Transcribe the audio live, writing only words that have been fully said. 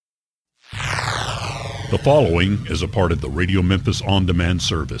The following is a part of the Radio Memphis On Demand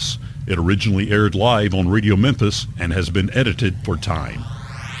service. It originally aired live on Radio Memphis and has been edited for time.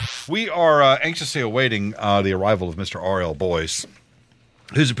 We are anxiously awaiting the arrival of Mr. R.L. Boyce,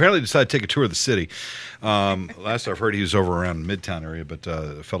 who's apparently decided to take a tour of the city. Last I've heard, he was over around the Midtown area, but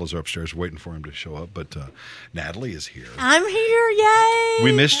the fellows are upstairs waiting for him to show up. But Natalie is here. I'm here, yay!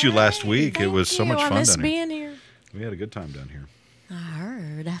 We missed you last week. Thank it was so you. much fun I missed down here. being here. We had a good time down here. I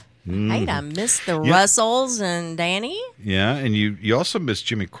heard. Hey, I missed the Russells and Danny. Yeah, and you also missed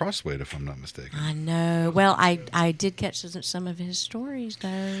Jimmy Crossway, if I'm not mistaken. I know. Well, I did catch some of his stories,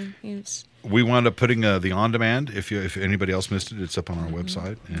 though. We wound up putting the on demand. If anybody else missed it, it's up on our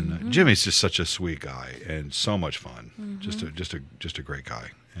website. And Jimmy's just such a sweet guy and so much fun. Just a great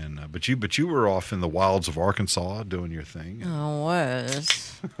guy. And but you were off in the wilds of Arkansas doing your thing. I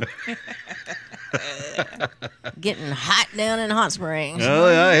was getting hot down in Hot Springs. Oh,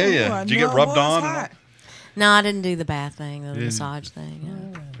 yeah, I hear you. Did you get rubbed on? No, I didn't do the bath thing, the massage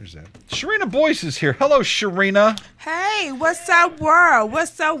thing. Yeah. There's that. Sharina Boyce is here. Hello, Sharina. Hey, what's up, world?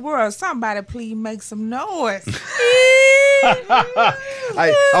 What's up, world? Somebody please make some noise.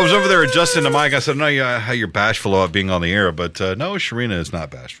 I was over there adjusting the mic. I said, "No, how you're bashful about being on the air," but no, Sharina is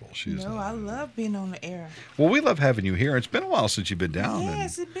not bashful. She's No, I love being on the air. Well, we love having you here. It's been a while since you've been down.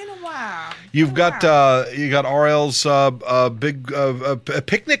 Yes, it's been a while. You've got RL's big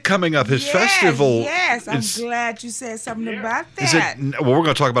picnic coming up. His festival. Yes, I'm glad you said something about that. Is it? Well, we're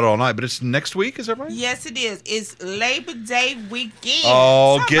going to talk about it all night, but it's next week. Is that right? Yes, it is. It's Labor Day weekend.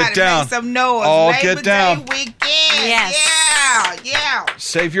 Oh, Somebody get down! Make some noise. Oh, Labor get down! Day weekend. Yes. Yeah.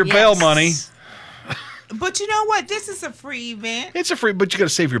 Save your bail money. But you know what? This is a free event. It's a free, but you got to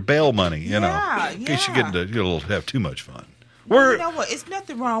save your bail money. In case you have too much fun. Well, you know what? It's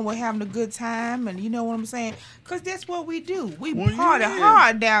nothing wrong with having a good time, and you know what I'm saying? Because that's what we do. We party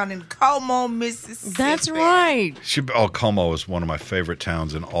hard down in Como, Mississippi. That's right. Como is one of my favorite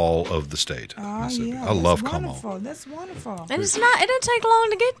towns in all of the state. Oh, yeah. I love Como. That's wonderful. And it doesn't take long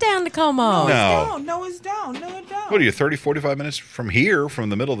to get down to Como. No, it don't. What are you, 30, 45 minutes from here, from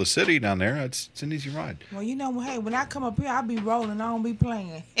the middle of the city down there? It's an easy ride. Well, you know, hey, when I come up here, I'll be rolling. I don't be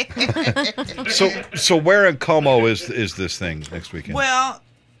playing. So where in Como is this thing next weekend? Well,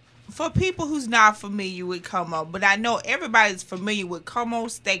 for people who's not familiar with Como, but I know everybody's familiar with Como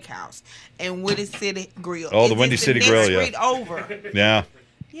Steakhouse and Windy City Grill. Oh, the Windy City Grill, yeah. Street over. Yeah.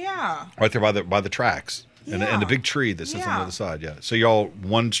 Yeah. Right there by the tracks. And the big tree that sits on the other side, yeah. So y'all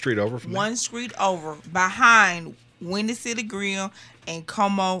one street over from there? One street over, behind Windy City Grill and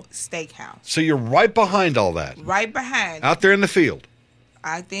Como Steakhouse. So you're right behind all that? Right behind. Out there in the field?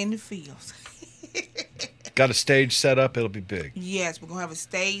 Out there in the fields. Got a stage set up? It'll be big. Yes, we're going to have a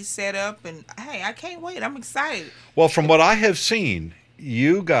stage set up, and hey, I can't wait. I'm excited. Well, from what I have seen,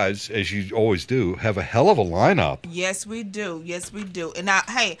 you guys, as you always do, have a hell of a lineup. Yes, we do. And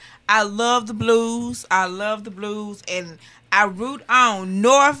I love the blues. And I root on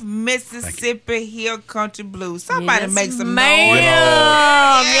North Mississippi Hill Country Blues. Somebody make some noise.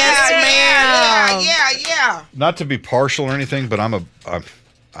 Yeah. Not to be partial or anything, but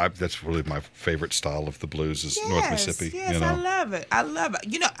that's really my favorite style of the blues is North Mississippi. Yes, I love it.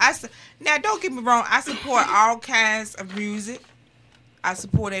 You know, now don't get me wrong. I support all kinds of music. I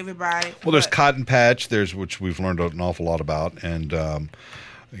support everybody. Well, there's Cotton Patch, which we've learned an awful lot about, and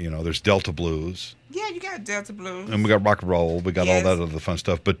there's Delta Blues. Yeah, you got Delta Blues, and we got rock and roll. We got all that other fun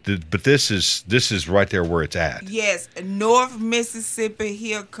stuff. But this is right there where it's at. Yes, North Mississippi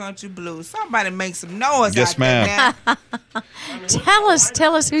Hill Country Blues. Somebody make some noise. Yes, ma'am. Tell us who's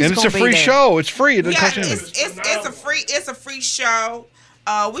going to be there. And it's a free show. It's free. It doesn't cost you anything. It's a free show.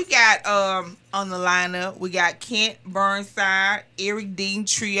 We got on the lineup. We got Kent Burnside, Eric Dean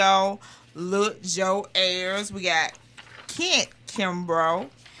Trio, Lil Joe Ayers. We got Kent Kimbrough.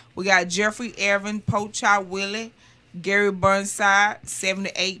 We got Jeffrey Evan, Pochop Willie, Gary Burnside,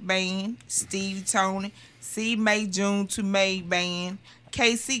 78 Band, Steve Tony, C. May June to May Band,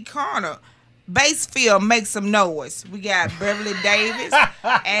 KC Carter, Bassfield, make some noise. We got Beverly Davis,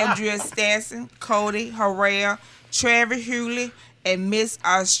 Andrea Stanson, Cody Herrera, Travis Hewley, and Miss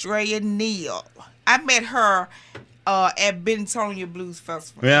Australia Neal. I met her at Bentonia Blues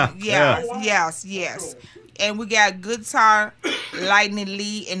Festival. Yes. And we got Guitar, Lightning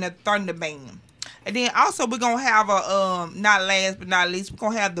Lee, and the Thunder Band. And then also we're going to have not last but not least, we're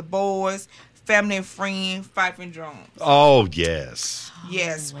going to have the boys, family and friend, fife and drum. Oh, yes.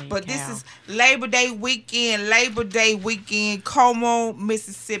 Yes, but this is Labor Day weekend, Como,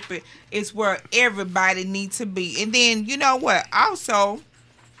 Mississippi is where everybody needs to be. And then, you know what? Also,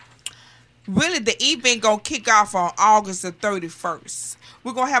 really the event gonna kick off on August the 31st.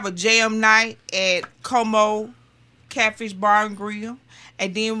 We're gonna have a jam night at Como Catfish Bar and Grill,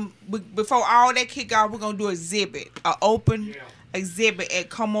 and then before all that kick off, we're gonna do an open exhibit at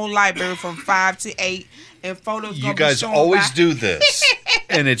Como Library from 5 to 8, and photos. You guys always do this,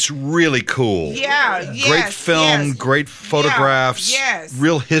 and it's really cool. Yeah, great film, great photographs,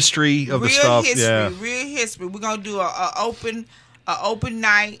 real history of the stuff. Real history. We're gonna do a open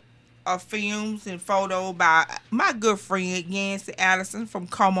night of films and photo by my good friend Yancy Allison from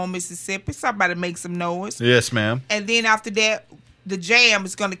Como, Mississippi. Somebody make some noise. Yes, ma'am. And then after that, the jam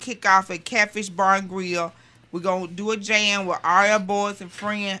is gonna kick off at Catfish Bar and Grill. We're gonna do a jam with our boys and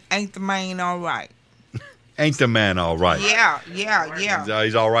friends. Ain't the man all right? Ain't the man all right? Yeah.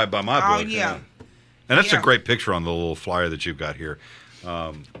 He's all right by my book. Oh yeah. And that's a great picture on the little flyer that you've got here.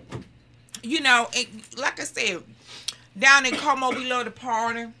 You know, like I said, down in Como, we love to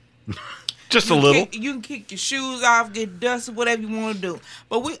party. Just a little. You can kick your shoes off, get dusty, whatever you want to do.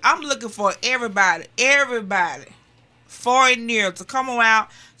 But I'm looking for everybody, far and near, to come out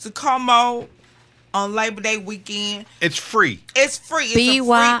to Como on Labor Day weekend. It's free. It's free. It's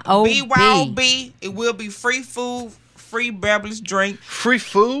BYOB. It will be free food, free beverage drink. Free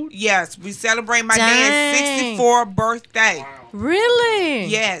food? Yes. We celebrate my dad's 64th birthday. Wow. Really?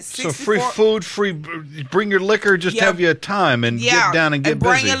 Yes. 64. So free food, free. Bring your liquor. Just have you a time and get down and get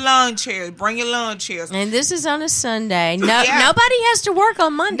busy. Bring your lawn chairs. And this is on a Sunday. Nobody has to work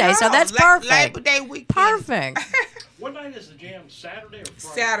on Monday, so that's perfect. Labor Day weekend. Perfect. What night is the jam? Saturday or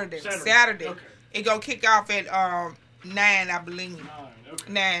Friday? Saturday. Okay. It gonna kick off at 9, I believe.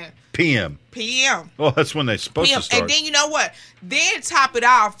 9 p.m. Well, that's when they're supposed to start. And then you know what? Then top it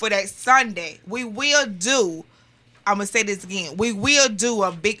off for that Sunday. We will do. I'm gonna say this again. We will do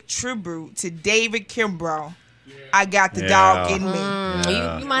a big tribute to David Kimbrough. I got the dog in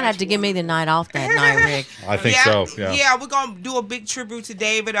me. You might have to give me the night off that night, Rick. I think so. Yeah, we're gonna do a big tribute to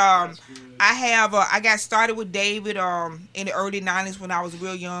David. I got started with David in the early 90s when I was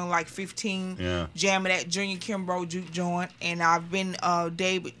real young, like 15, jamming at Junior Kimbrough Juke Joint, and I've been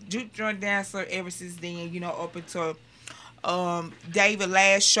David Juke Joint dancer ever since then. You know, up until David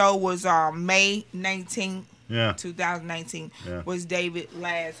last show was May 19th. 2019 was David's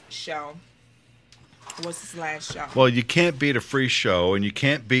last show. What's his last show? Well, you can't beat a free show, and you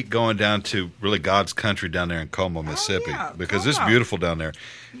can't beat going down to really God's country down there in Como, Mississippi, because it's beautiful down there.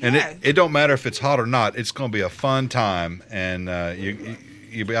 And it don't matter if it's hot or not. It's going to be a fun time, and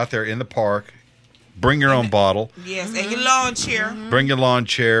you'll be out there in the park. Bring your own bottle. Yes, and your lawn chair. Bring your lawn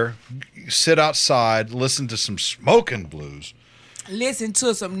chair. Sit outside. Listen to some smoking blues. Listen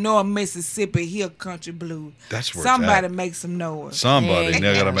to some North Mississippi Hill Country Blues. That's where somebody make some noise. Somebody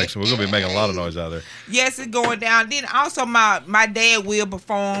gotta make some. We're gonna be making a lot of noise out there. Yes, it's going down. Then also my dad will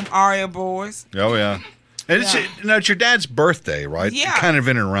perform Aria Boys. Oh yeah, and it's your dad's birthday, right? Yeah, kind of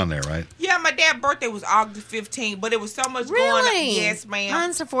in and around there, right? Yeah, my dad's birthday was August 15th, but it was so much going on. Yes, ma'am.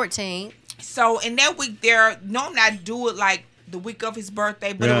 Mine's the 14th. So in that week there, normally I do it like the week of his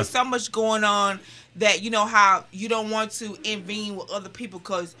birthday, but it was so much going on that you know how you don't want to intervene with other people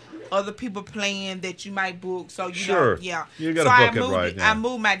because other people playing that you might book. So you know, you got to book it right. I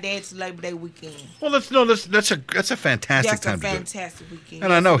moved my dad to Labor Day weekend. Well, that's a fantastic time. That's a fantastic weekend,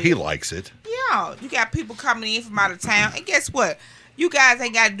 and I know he likes it. Yeah, you got people coming in from out of town, and guess what? You guys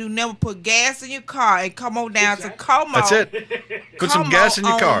ain't got to do nothing but put gas in your car and come on down to Como. That's it. Put some gas in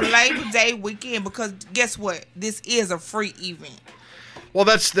your car. On Labor Day weekend, because guess what? This is a free event. Well,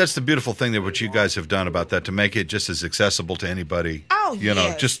 that's the beautiful thing that what you guys have done about that to make it just as accessible to anybody. Oh, you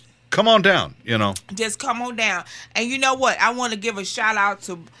know, just come on down. You know, just come on down. And you know what? I want to give a shout out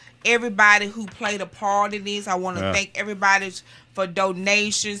to everybody who played a part in this. I want to thank everybody for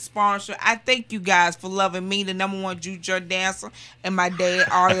donations, sponsor. I thank you guys for loving me, the #1 juke joint dancer, and my dad,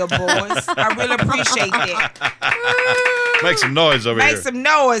 Aria Boys. I really appreciate that. Make some noise over here. Make some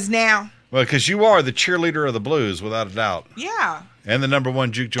noise now. Well, because you are the cheerleader of the blues, without a doubt. Yeah. And the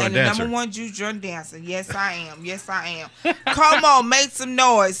 #1 juke joint dancer. And the #1 juke joint dancer. Yes, I am. Yes, I am. Come on, make some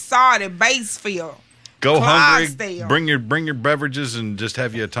noise. Sorry, Basefield. Go hungry. Bring your beverages and just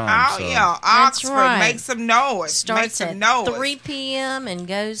have you a time. Oh yeah, Oxford. That's right. Make some noise. Starts make some noise. 3 p.m. and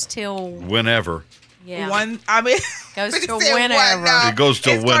goes till whenever. Yeah. Goes till whenever. It goes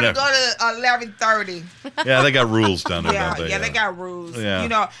till whenever. It's going to go to 11:30. Yeah, they got rules down there, don't they? Yeah, they got rules. Yeah. You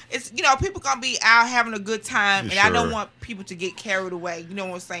know, people gonna be out having a good time, and I don't want people to get carried away. You know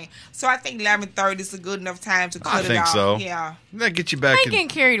what I'm saying? So I think 11:30 is a good enough time to cut it off. I think so. Yeah. That get you back. They get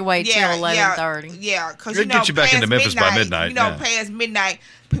carried away till 11:30. Yeah, because get you back into Memphis by midnight. You know, past midnight,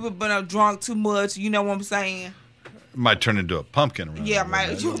 people been up drunk too much. You know what I'm saying? Might turn into a pumpkin around. Yeah,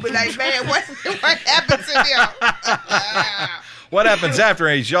 there. you'll be like, man, what happened to them? What happens after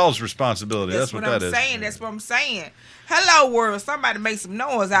age y'all's responsibility. That's what that I'm is. saying. That's what I'm saying. Hello, world. Somebody make some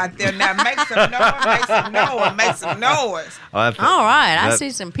noise out there now. Make some noise. Make some noise. Make some noise. All right, I see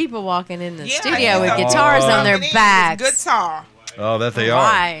some people walking in the Yeah, studio with yeah. guitars on their Coming in backs. with guitar. Oh, that they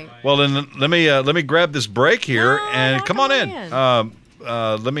Right. are. Well, then let me grab this break here No, and don't come on come in.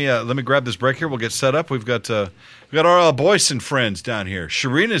 in. Let me grab this break here. We'll get set up. We've got our Boyce and friends down here.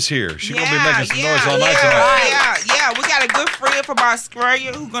 Sharina's here. She's gonna be making some noise all night tonight. Yeah. We got a good friend from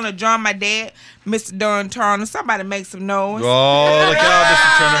Australia who's gonna join my dad, Mr. Don Turner. Somebody make some noise. Oh, look out,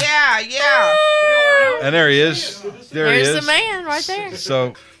 Mr. Turner! Yeah. And there he is. There he is. There's the man right there.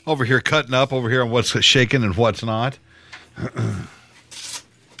 So over here cutting up over here on what's shaking and what's not.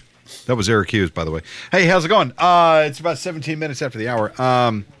 That was Eric Hughes, by the way. Hey, how's it going? It's about 17 minutes after the hour.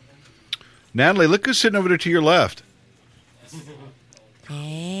 Natalie, look who's sitting over there to your left.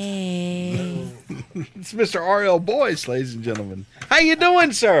 Hey. It's Mr. Ariel Boyce, ladies and gentlemen. How you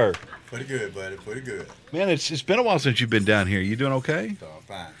doing, sir? Pretty good, buddy. Pretty good. Man, it's been a while since you've been down here. You doing okay? So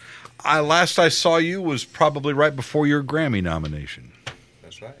fine. Last I saw you was probably right before your Grammy nomination.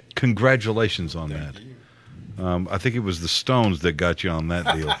 That's right. Congratulations on that. Thank you. I think it was the Stones that got you on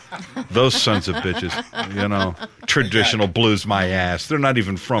that deal. Those sons of bitches, traditional blues my ass. They're not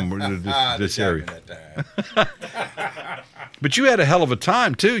even from this They got me area. that time. But you had a hell of a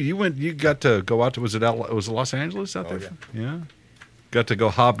time too. You got to go out to was it Los Angeles out Oh, there? Yeah. Got to go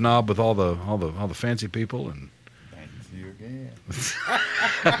hobnob with all the fancy people and. Thank you again.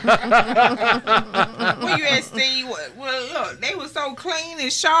 When you asked Steve, well, look, they were so clean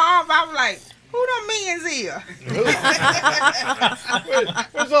and sharp. I was like, who them men's here?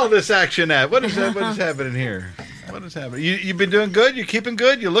 Where's all this action at? What is happening here? What is happening? You've been doing good. You keeping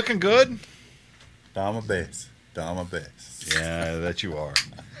good. You looking good. Doing my best. Doing my best. Yeah, that you are.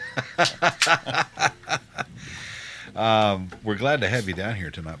 We're glad to have you down here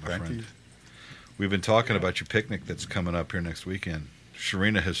tonight, my Thank friend. you. We've been talking about your picnic that's coming up here next weekend.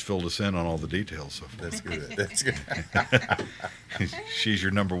 Sharina has filled us in on all the details so far. That's good. That's good. She's your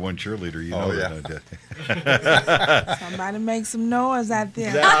number one cheerleader. You Oh, know yeah. that. Somebody make some noise out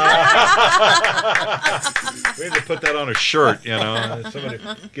there. We need to put that on a shirt. Somebody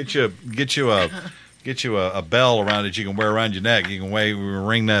get you a bell around it you can wear around your neck. You can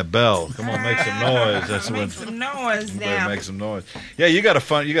ring that bell. Come on, make some noise. That's Make what. some noise You better now. make some noise. Yeah, you got a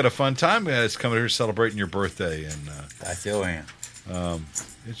fun time, guys, coming here celebrating your birthday, and I still am.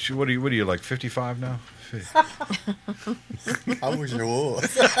 what are you like 55 now? I wish it was.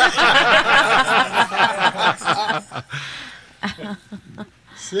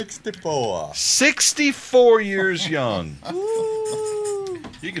 64. 64 years young.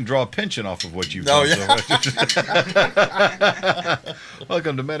 You can draw a pension off of what you've Oh, done. yeah.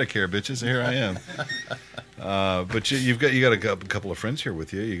 Welcome to Medicare, bitches. Here I am. But you got a couple of friends here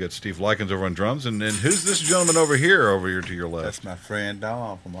with you. You got Steve Likens over on drums, and who's this gentleman over here to your left? That's my friend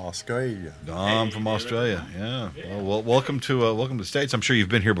Don from Australia. Dom from Australia. Yeah. Well, welcome to the States. I'm sure you've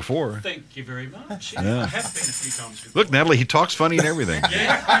been here before. Thank you very much. Yeah. I have been a few times before. Look, Natalie, he talks funny and everything.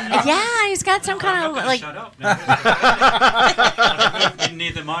 Yeah, he's got some kind of like. Shut up now. Get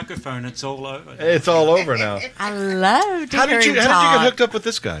near the microphone. It's all over. It's all over now. I love to How hear did you him get talk. hooked up with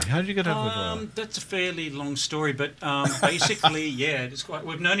this guy? How did you get hooked up with him? That's a fairly long story, but basically, yeah,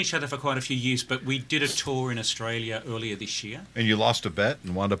 we've known each other for quite a few years, but we did a tour in Australia earlier this year. And you lost a bet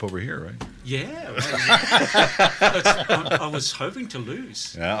and wound up over here, right? Yeah, I was hoping to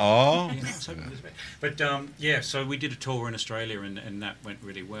lose. Yeah. Oh. Yeah, I was hoping to lose, but so we did a tour in Australia, and that went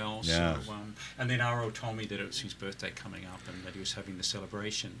really well. Yeah. So, and then Aro told me that it was his birthday coming up, and that he was having the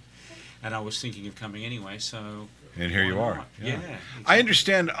celebration, and I was thinking of coming anyway. So. And here you why are. not? Yeah. Yeah. I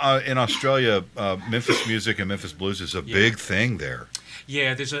understand in Australia, Memphis music and Memphis blues is a big thing there.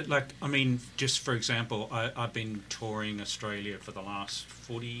 Yeah, there's just for example, I've been touring Australia for the last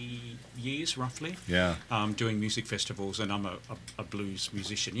 40 years, roughly. Yeah. Doing music festivals, and I'm a blues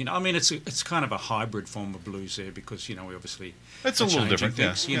musician. It's kind of a hybrid form of blues there because we obviously It's a are little changing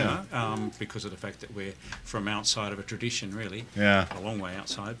different, things, yeah. because of the fact that we're from outside of a tradition, really. Yeah. A long way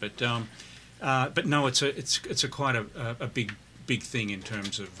outside, but no, it's a quite a big thing in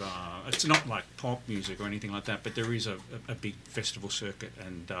terms of it's not like pop music or anything like that, but there is a big festival circuit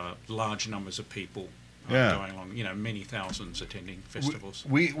and large numbers of people going along. Many thousands attending festivals.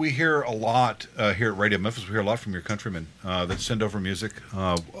 We hear a lot here at Radio Memphis. We hear a lot from your countrymen that send over music,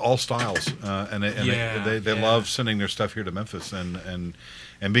 all styles, and they love sending their stuff here to Memphis and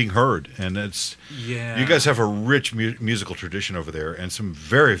being heard. And it's you guys have a rich musical tradition over there and some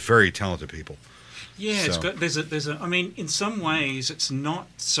very, very talented people. Yeah, it's So- got there's a. I mean, in some ways, it's not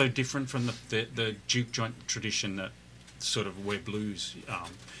so different from the juke joint tradition that sort of where blues,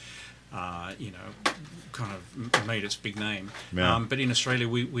 kind of made its big name. Yeah. But in Australia,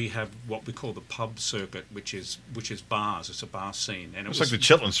 we have what we call the pub circuit, which is bars. It's a bar scene, and It's like the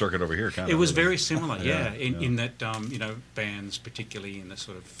Chitlin circuit over here, kind of. it was very similar, Yeah, in that bands, particularly in the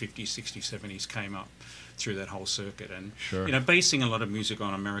sort of 50s, 60s, 70s, came up through that whole circuit, and Sure. basing a lot of music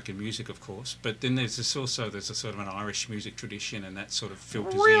on American music, of course. But then there's a sort of an Irish music tradition, and that sort of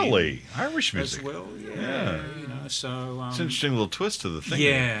filters Really? Irish in music. as well. Yeah. So It's an interesting little twist to the thing.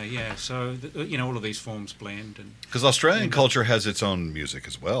 yeah. So all of these forms blend, and Because Australian culture has its own music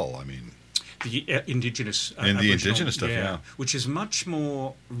as well. I mean, the indigenous And the Aboriginal- indigenous stuff, yeah. which is much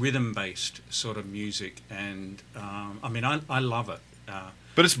more rhythm based sort of music, and I love it.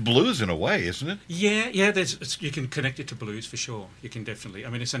 but it's blues in a way, isn't it? Yeah. You can connect it to blues for sure. You can definitely. I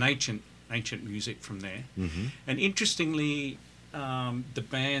mean, it's an ancient music from there. Mm-hmm. And interestingly, the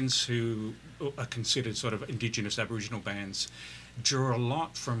bands who are considered sort of indigenous Aboriginal bands draw a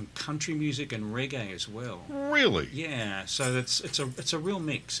lot from country music and reggae as well. Really? Yeah. So it's a real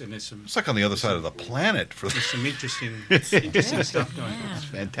mix, and there's some It's like on the other side of the planet for there's this. some interesting stuff going on.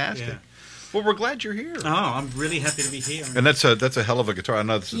 Fantastic. Yeah. Well, we're glad you're here. Oh, I'm really happy to be here. And that's a hell of a guitar. I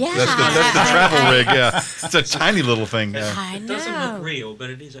know that's, Yeah. that's the travel rig. Yeah, it's a tiny little thing. Yeah. I It doesn't look know. real, but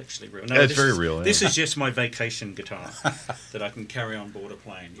it is actually real. Yeah, it's this very is- real, yeah. This is just my vacation guitar that I can carry on board a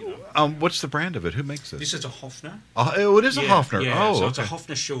plane. What's the brand of it? Who makes This this? is a Hofner. Oh, it is a Hofner. Yeah, Oh, so okay. it's a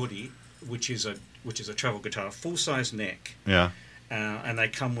Hofner Shorty, which is a travel guitar, full size neck, Yeah. and they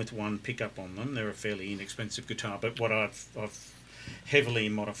come with one pickup on them. They're a fairly inexpensive guitar, but what I've heavily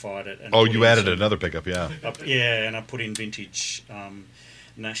modified it. And Oh, put you in added some- another pickup. Yeah. and I put in vintage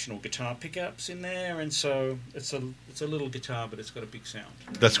National guitar pickups in there, and so it's a little guitar, but it's got a big sound.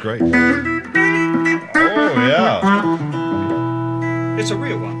 That's great. Oh yeah. It's a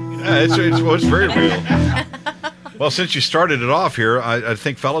real one. Yeah, it's very real. Well, since you started it off here, I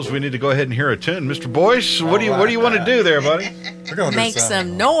think, fellas, we need to go ahead and hear a tune. Mr. Boyce, what do you want to do there, buddy? We're gonna do Make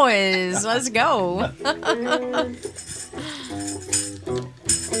some noise. Let's go.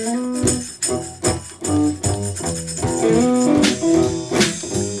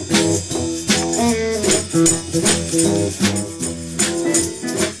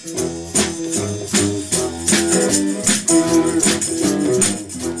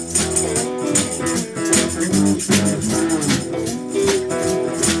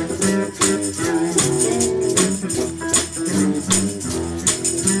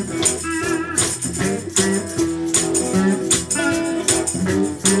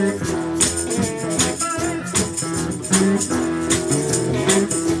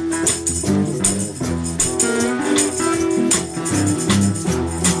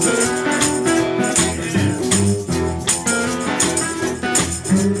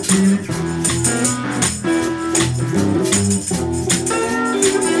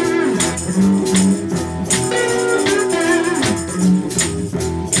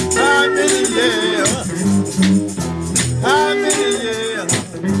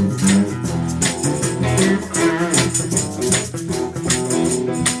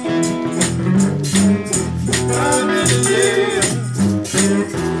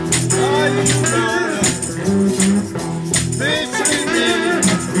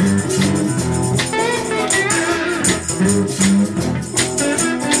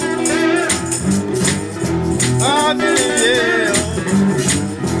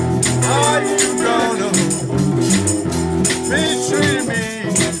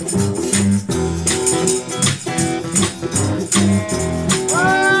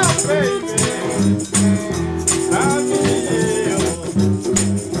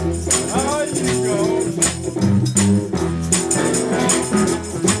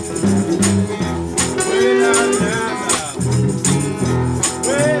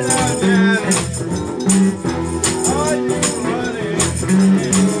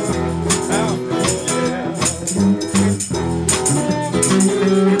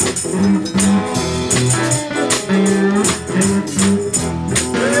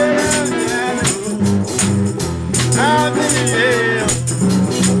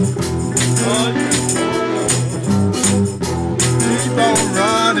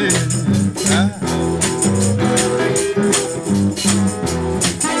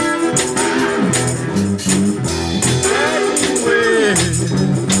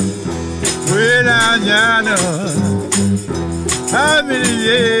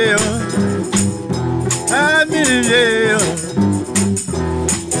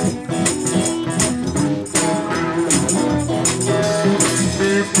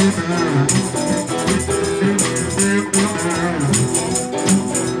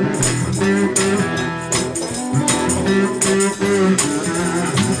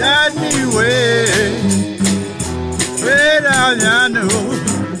 got me way down yonder.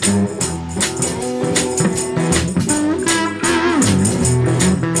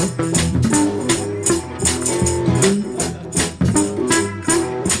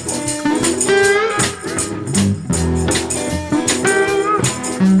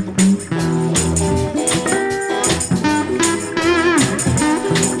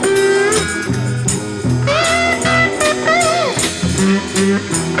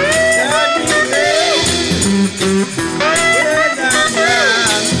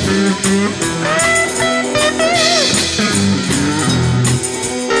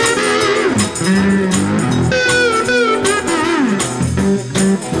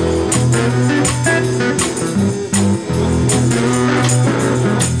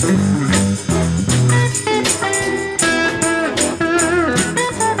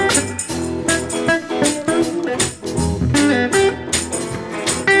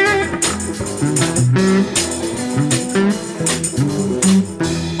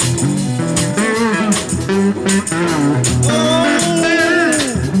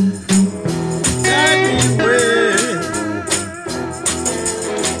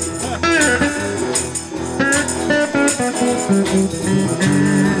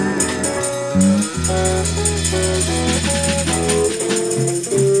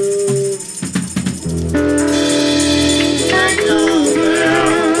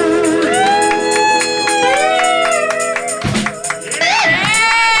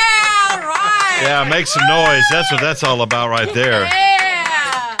 Make some noise. That's what that's all about right there.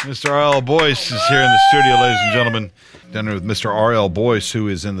 Yeah. Mr. R.L. Boyce is here in the studio, ladies and gentlemen. Down here with Mr. R.L. Boyce, who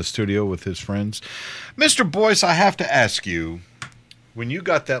is in the studio with his friends. Mr. Boyce, I have to ask you, when you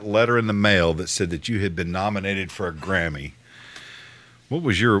got that letter in the mail that said that you had been nominated for a Grammy, what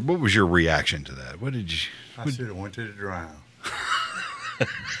was your reaction to that? What did you? I should have went to the drown.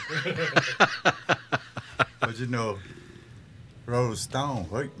 But you know, Rolling Stone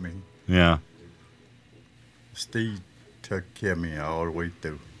hurt me. Yeah. Steve took care of me all the way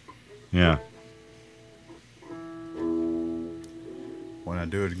through. Yeah. When I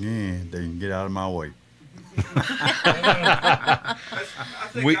do it again, they can get out of my way. I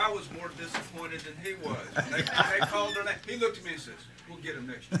think I was more disappointed than he was. They called her name. He looked at me and says, "We'll get him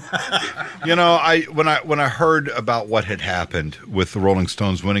next year." You know, when I heard about what had happened with the Rolling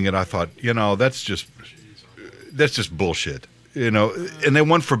Stones winning it, I thought, you know, that's just bullshit. You know, and they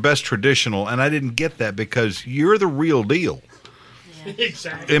won for Best Traditional, and I didn't get that because you're the real deal. Yeah.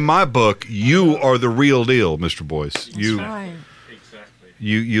 Exactly. In my book, you are the real deal, Mr. Boyce. That's right. Exactly.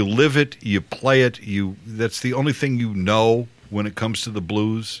 You live it, you play it. That's the only thing you know when it comes to the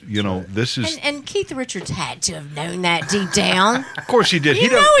blues. You know, this is. And Keith Richards had to have known that deep down. Of course he did. You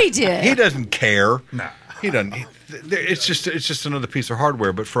know he did. He doesn't care. No. He doesn't. It's just another piece of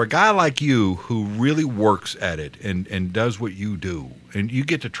hardware. But for a guy like you who really works at it and does what you do, and you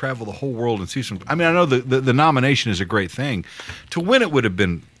get to travel the whole world and see some. I mean, I know the nomination is a great thing. To win it would have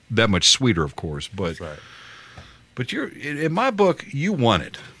been that much sweeter, of course. But That's right. but in my book, you won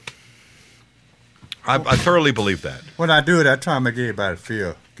it. I thoroughly believe that. When I do it, I try to make everybody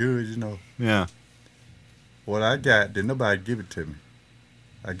feel good, you know. Yeah. What I got, did nobody give it to me.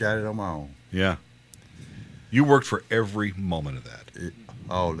 I got it on my own. Yeah. You worked for every moment of that.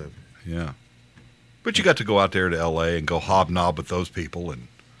 All of it. Yeah. But you got to go out there to L.A. and go hobnob with those people. And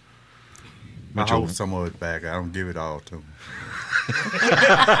I hold some of it back. I don't give it all to them.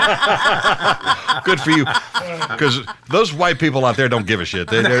 Good for you. Because those white people out there don't give a shit.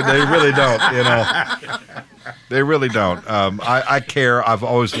 They really don't, you know. They really don't. I care. I've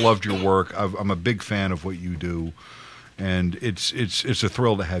always loved your work. I'm a big fan of what you do. And it's a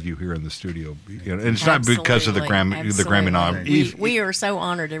thrill to have you here in the studio. You know, and it's not because of the Grammy nom. We are so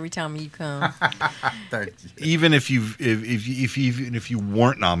honored every time you come. Thank you. Even if you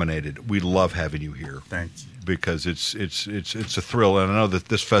weren't nominated, we love having you here. Thank you. Because it's a thrill, and I know that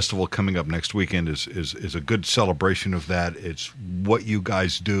this festival coming up next weekend is a good celebration of that. It's what you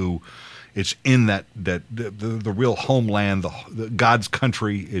guys do. It's in the real homeland, the God's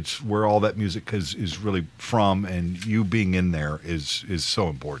country. It's where all that music is really from, and you being in there is so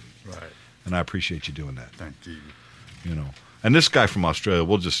important. Right. And I appreciate you doing that. Thank you. You know, and this guy from Australia,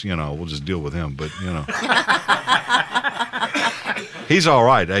 we'll just deal with him. But you know, he's all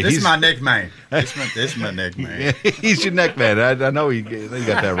right. This is my neck man. This my neck man. He's your neck man. I know you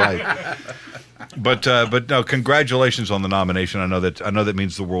got that right. But no, congratulations on the nomination. I know that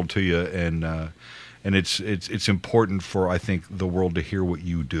means the world to you, and it's important for, I think, the world to hear what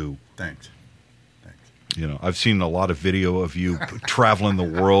you do. Thanks. You know, I've seen a lot of video of you traveling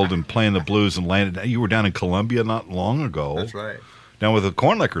the world and playing the blues and landing. You were down in Colombia not long ago. That's right. Down with the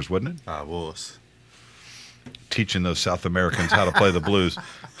Cornlickers, wasn't it? I was. Teaching those South Americans how to play the blues.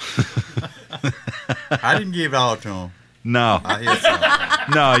 I didn't give out to them. No, I hear something.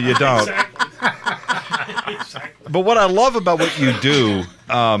 no, you don't. But what I love about what you do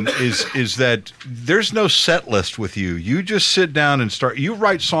is that there's no set list with you. You just sit down and start. You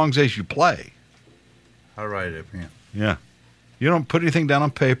write songs as you play. I write it, man. Yeah. You don't put anything down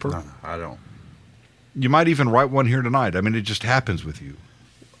on paper. No, I don't. You might even write one here tonight. I mean, it just happens with you.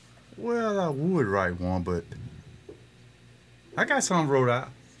 Well, I would write one, but I got some wrote out.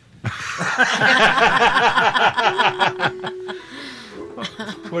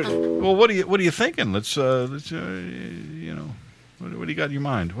 What are you thinking? Let's you know, what do you got in your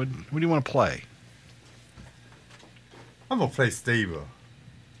mind? What do you want to play? I'm gonna play Steve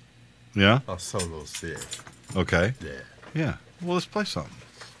Yeah. a solo set. Okay. Yeah. Yeah. Well, let's play something.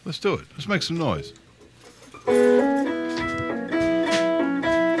 Let's do it. Let's make some noise.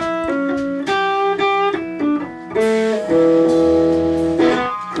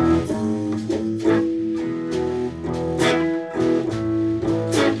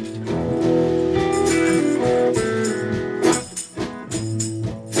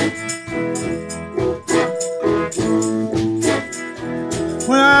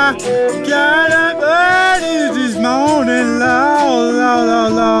 When I got up early this morning, Lord,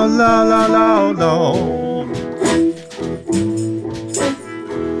 Lord, Lord, Lord, Lord, Lord.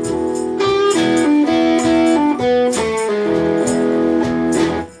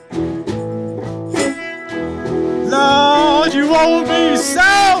 Lord, you woke me so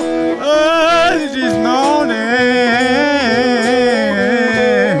early this morning.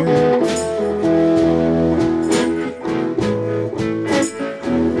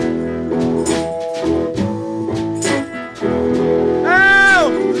 Oh,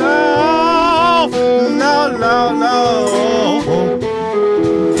 Lord, Lord, Lord, Lord.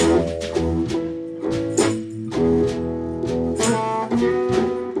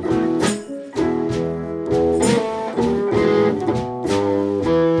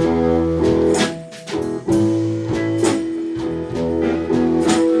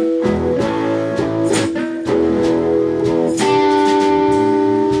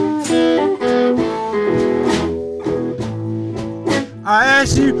 I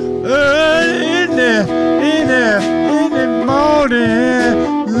asked you early in the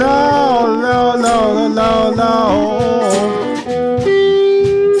morning, Lord, Lord, Lord, Lord, Lord.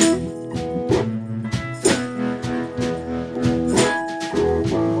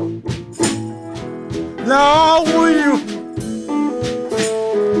 Lord, will you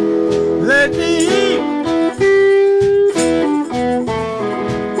let me eat?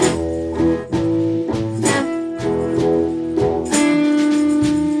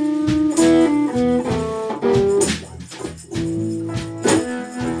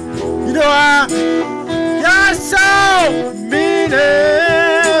 You know, I got so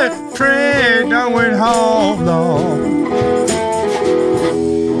many friends I went home, Lord.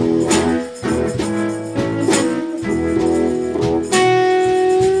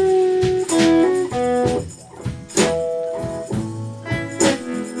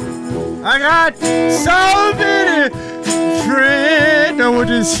 I got so many friends that would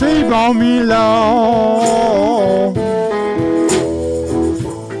just sleep on me, Lord.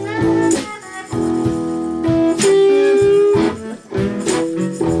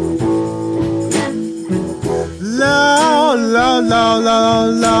 Lord, Lord, Lord,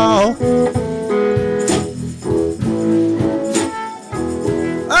 Lord, Lord.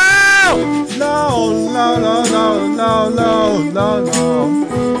 Oh, Lord, Lord, Lord, Lord, Lord, Lord,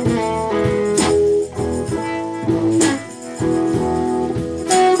 Lord.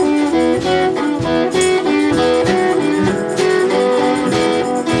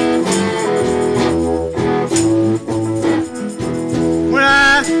 When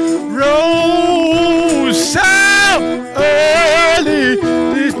I rose so early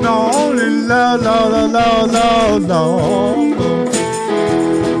this morning, Lord, Lord, Lord, Lord, Lord.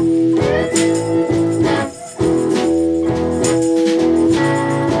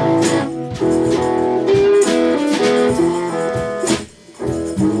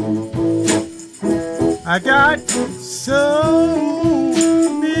 I got so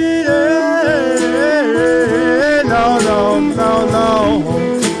many, Lord, Lord, Lord,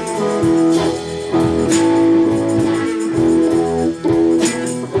 Lord.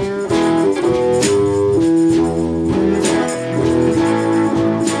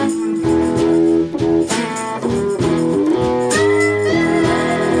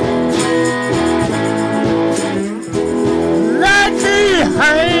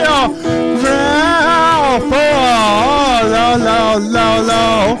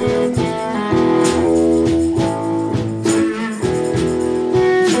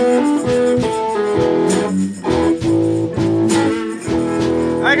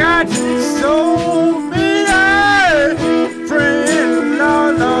 I got so many friends,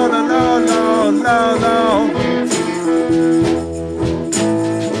 Lord, Lord, Lord, Lord, Lord, Lord.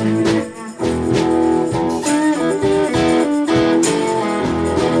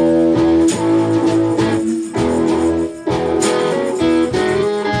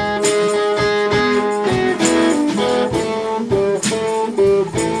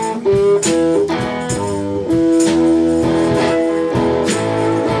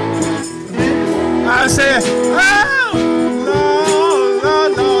 I said, oh, Lord,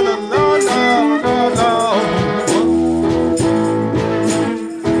 Lord, Lord, Lord, Lord, Lord, Lord.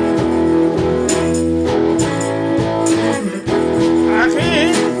 I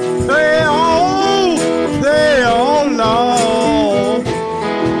can't play on, Lord.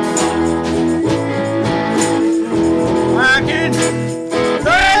 I can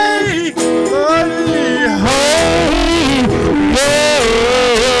play for the whole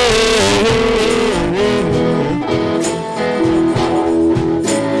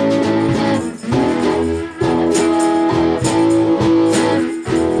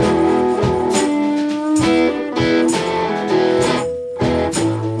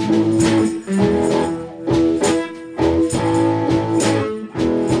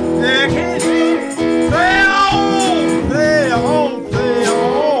They can play on, play on, play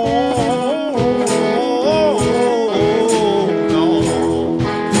on.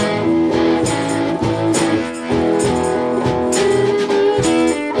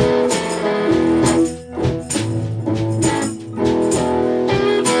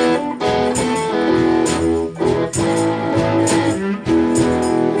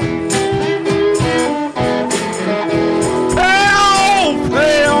 Play on,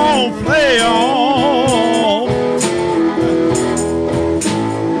 play on, play on.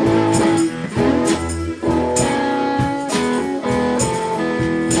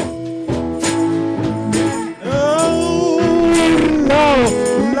 Oh, Lord,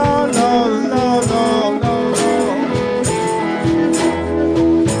 Lord, Lord, Lord, Lord, Lord.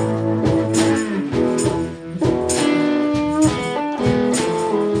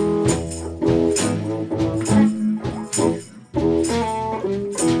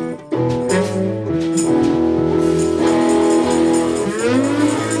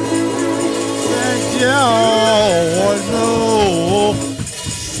 Thank you, no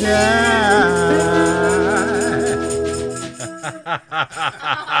shine.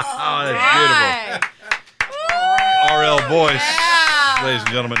 Oh, that's beautiful. R.L. Boyce, ladies and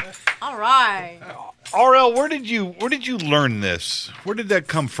gentlemen. All right. R.L., where did you learn this? Where did that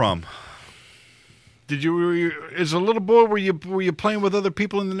come from? As a little boy, were you playing with other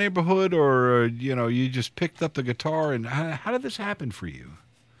people in the neighborhood, or you just picked up the guitar? And how did this happen for you?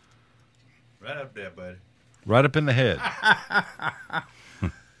 Right up there, buddy. Right up in the head.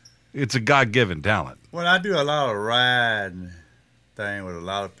 It's a God-given talent. When I do a lot of riding thing with a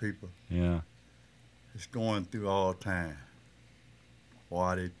lot of people, Yeah. it's going through all the time.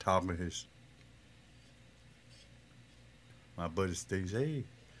 While they talking my buddy Steve, hey,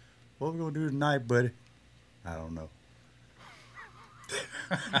 what we gonna do tonight, buddy? I don't know.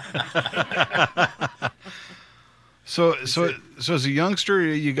 So as a youngster,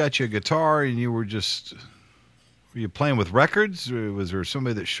 you got your guitar, and were you playing with records, or was there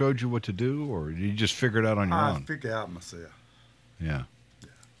somebody that showed you what to do, or did you just figure it out on your I own? figure out myself. Yeah.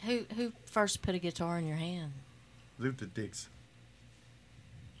 Who first put a guitar in your hand? Luther Dixon.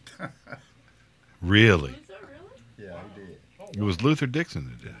 Really? Yeah, he did. It was Luther Dixon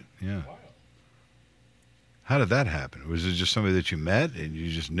that did it. Yeah. How did that happen? Was it just somebody that you met and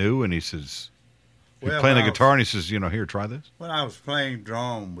you just knew, and he says, you're Well, playing the when I guitar, and he says, here, try this? When I was playing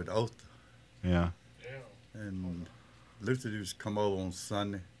drum with Otha, Yeah. and Luther used to come over on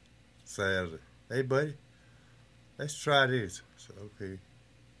Sunday, Saturday. Hey, buddy, let's try this. I said, okay.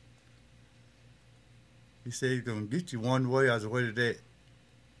 He said he's going to get you one way. I said, what is that?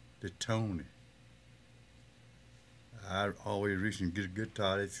 The Tony. I always reached and get a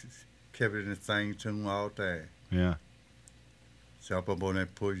guitar. They kept it in the same tune all the time. Yeah. Jump up on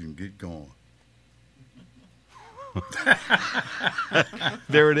that push and get going.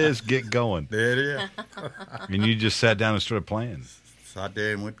 There it is. Get going. There it is. And you just sat down and started playing. Sat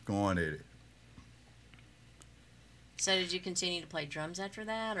there and went going at it. So did you continue to play drums after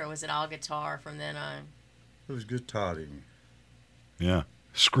that, or was it all guitar from then on? It was guitar then. Yeah.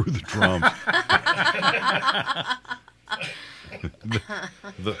 Screw the drums.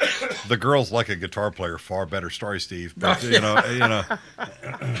 the girls like a guitar player far better. Sorry, Steve, but you know.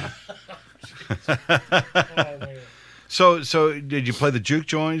 So did you play the juke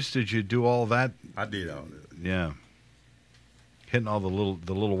joints? Did you do all that? I did all that. Yeah. Hitting all the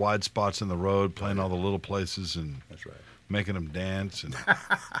little wide spots in the road, playing all the little places, and That's right. making them dance. And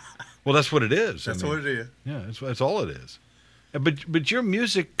well, that's what it is. That's what it is. Yeah, that's all it is. But your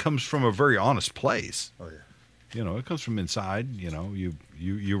music comes from a very honest place. Oh yeah. You know, it comes from inside. You know,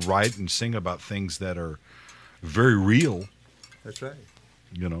 you write and sing about things that are very real. That's right.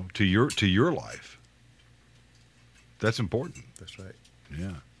 You know, to your life. That's important. That's right.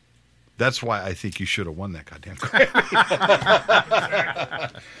 Yeah. That's why I think you should have won that goddamn Grammy.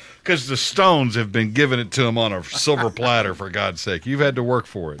 Because the Stones have been giving it to him on a silver platter, for God's sake. You've had to work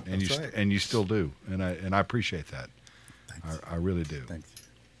for it, and That's right. and you still do, and I appreciate that. I really do. Thank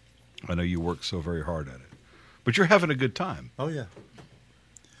you. I know you work so very hard at it, but you're having a good time. Oh yeah.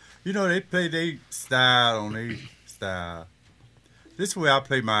 You know, they play their style on their style. This is where I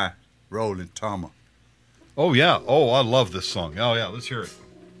play my role in Tama. Oh yeah. Oh, I love this song. Oh yeah. Let's hear it.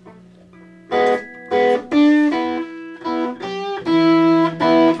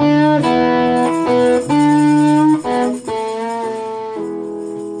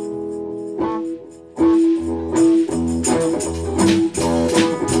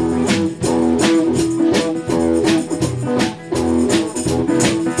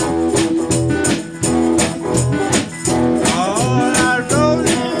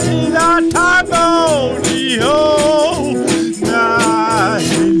 Now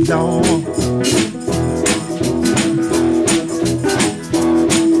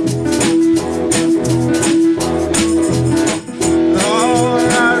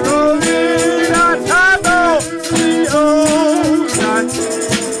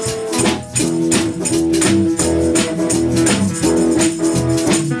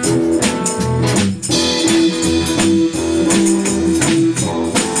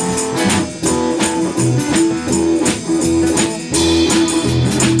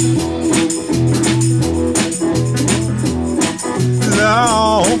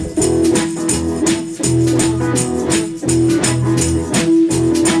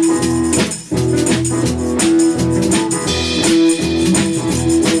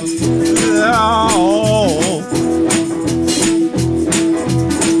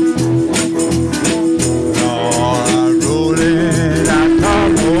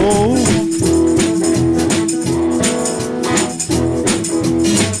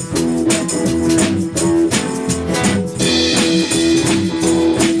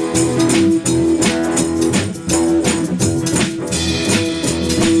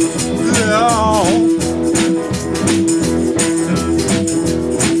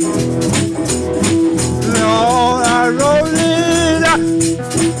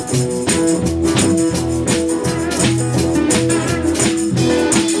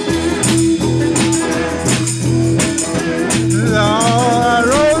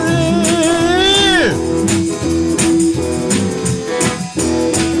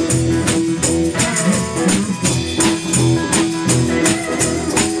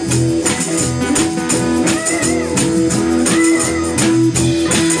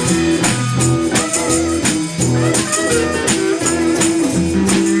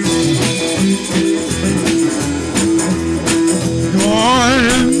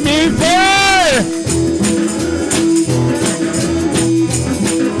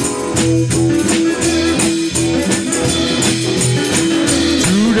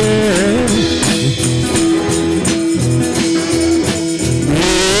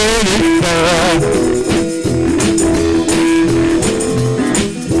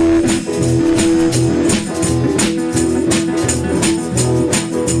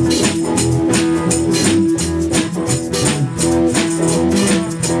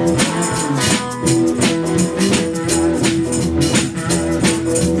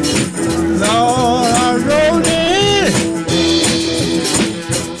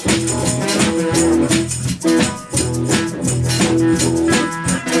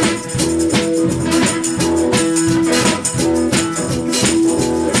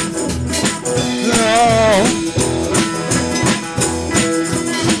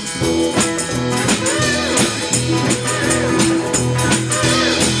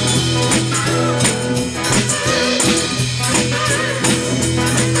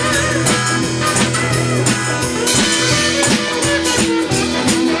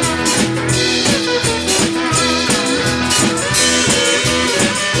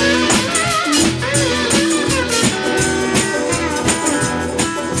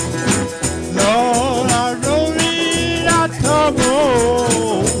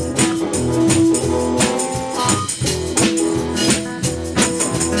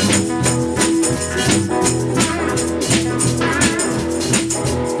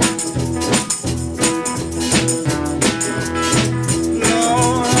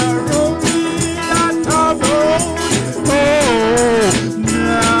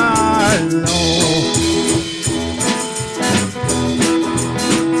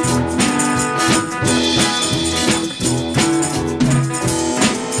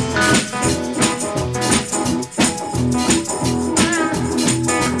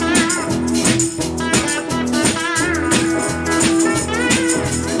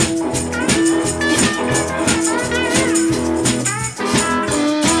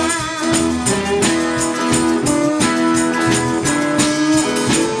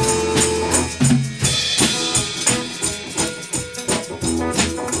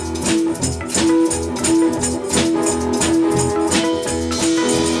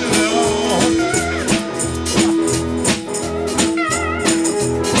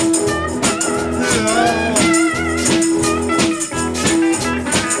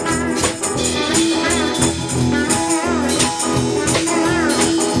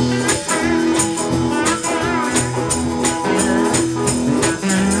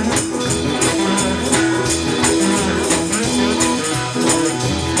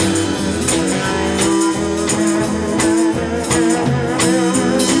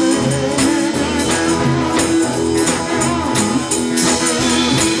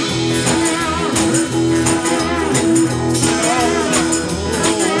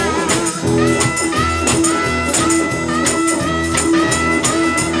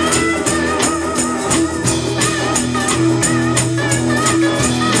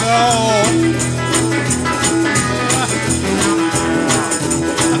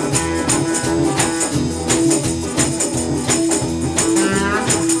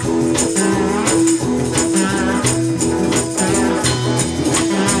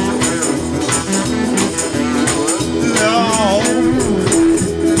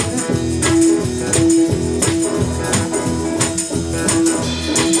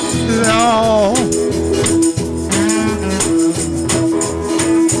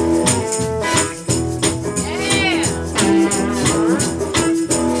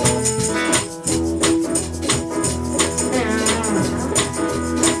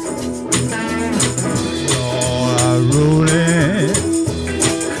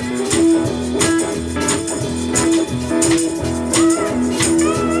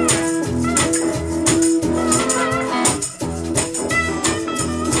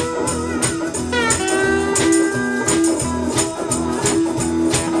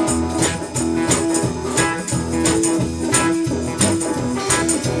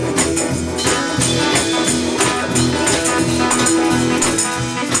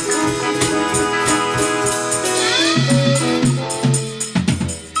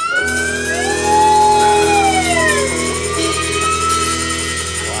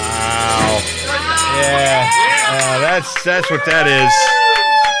That's what that is.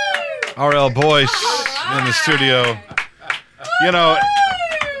 R.L. Boyce in the studio. You know,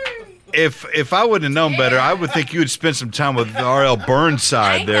 if I would have known better, I would think you would spend some time with R.L.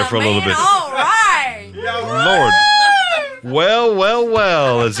 Burnside there for a little bit. All right. Lord.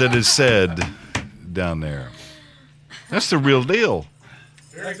 Well, as it is said down there. That's the real deal.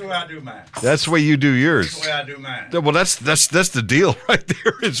 That's the way I do mine. That's the way you do yours. That's the way I do mine. Well, that's the deal right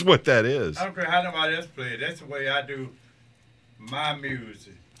there is what that is. I don't care how nobody else plays. That's the way I do my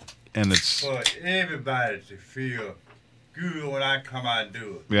music. And it's, For everybody to feel good when I come out and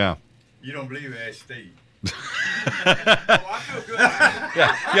do it. yeah. You don't believe it, ask Steve. I feel good.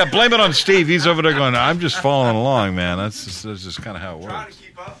 Yeah, blame it on Steve. He's over there going, I'm just following along, man. That's just kind of how it Trying works. to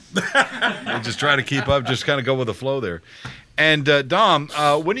keep up. You just try to keep up, just kind of go with the flow there. And Dom,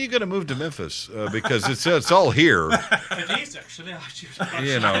 when are you going to move to Memphis? Because it's all here. It is actually.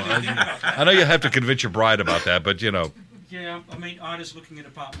 You know, I know you have to convince your bride about that, but you know. Yeah, I mean, Ida's looking at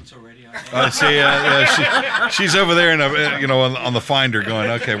apartments already. She's over there in on the Finder, going,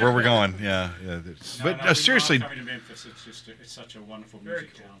 okay, where we're going? Yeah. But seriously, coming to Memphis, it's such a wonderful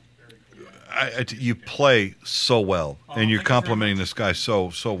music town. you play so well, Oh, and thank you're you complimenting very this guy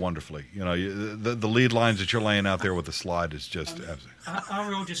so wonderful. You know, the lead lines that you're laying out there with the slide is just.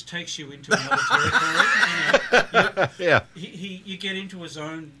 Ariel just takes you into another territory. Yeah. You get into a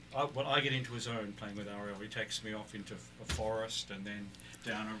zone. I get into a zone playing with Ariel. He takes me off into a forest and then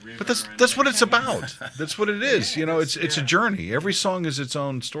down a river. But that's what it's about. That's what it is. You know, it's a journey. Every song is its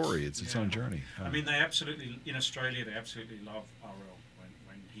own story. It's its own journey. I mean, they absolutely in Australia they absolutely love Ariel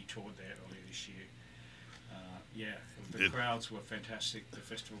when he toured there earlier this year. The crowds were fantastic. The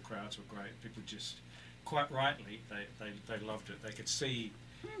festival crowds were great. People just quite rightly they loved it. They could see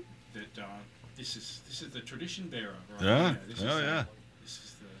that this is the tradition bearer. Right? Yeah. This is This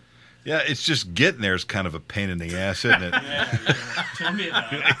is the Yeah, it's just getting there is kind of a pain in the ass, isn't it? yeah. Tell me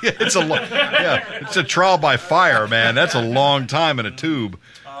about it. It's a trial by fire, man. That's a long time in a tube.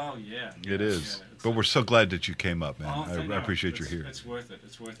 Oh yeah. It is. Yeah, But we're so glad that you came up, man. Oh, I appreciate you're here. It's worth it.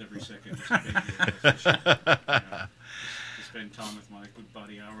 It's worth every second. Just to be here, that's for sure. To spend time with my good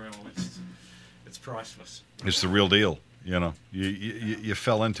buddy Ariel, it's priceless. It's the real deal. You know, you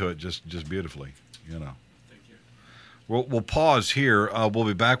fell into it just beautifully. You know. Thank you. We'll pause here. We'll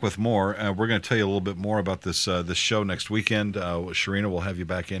be back with more. We're going to tell you a little bit more about this show next weekend. Sharina will have you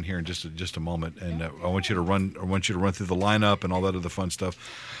back in here in just a moment, and I want you to run through the lineup and all that other fun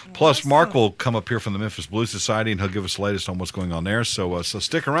stuff. Plus, Mark will come up here from the Memphis Blues Society, and he'll give us the latest on what's going on there. So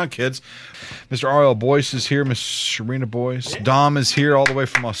stick around, kids. Mr. R.L. Boyce is here. Miss Sharina Boyce. Yeah. Dom is here all the way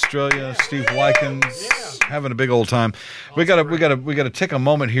from Australia. Steve Likens having a big old time. We gotta take a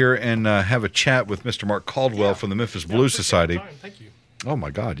moment here and have a chat with Mr. Mark Caldwell from the Memphis Blues Society. Thank you. Oh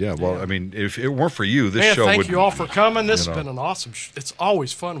my God, yeah. Well, I mean, if it weren't for you, this show thank would. you all for coming. This has been an awesome. It's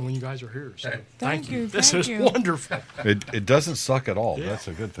always fun when you guys are here. So thank you. This is wonderful. It doesn't suck at all. That's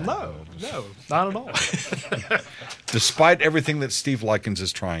a good thing. No, not at all. Despite everything that Steve Likens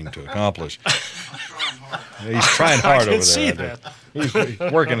is trying to accomplish. He's trying hard over there. See that. He's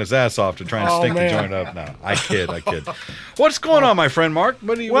working his ass off to try and stink the joint up. No, I kid. What's going on, my friend Mark?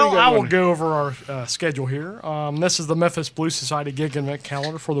 I will go over our schedule here. This is the Memphis Blues Society gig and event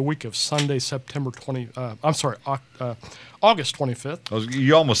calendar for the week of Sunday, August 25th.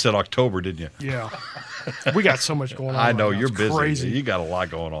 You almost said October, didn't you? Yeah. We got so much going on. I know, right now. you're It's busy. crazy. You got a lot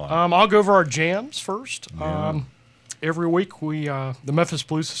going on. I'll go over our jams first. Yeah. Every week, the Memphis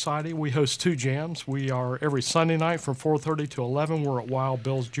Blues Society, we host 2 jams. We are every Sunday night from 4:30 to 11. We're at Wild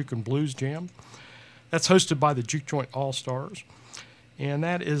Bill's Juke and Blues Jam. That's hosted by the Juke Joint All-Stars. And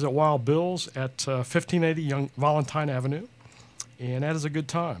that is at Wild Bill's at 1580 Young Valentine Avenue. And that is a good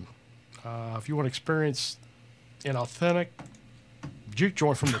time. If you want to experience an authentic juke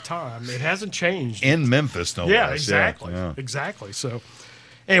joint from the time, it hasn't changed. In Memphis, no Yeah, less. exactly. Yeah. Exactly. So,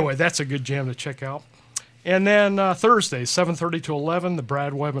 anyway, that's a good jam to check out. And then Thursday, 7:30 to 11, the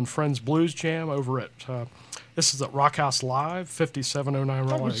Brad Webb and Friends Blues Jam over at, this is at Rock House Live, 5709 I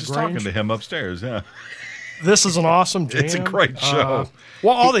Relay was just Grange. talking to him upstairs, yeah. This is an awesome jam. It's a great show.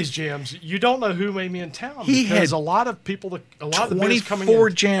 Well, all these jams, you don't know who may be in town. He because had a lot of people, a lot of the bands coming 24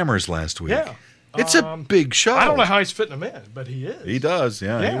 in. jammers last week. Yeah. It's a big show. I don't know how he's fitting them in, but he is. He does,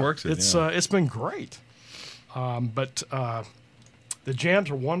 yeah. He works it. It's been great. But the jams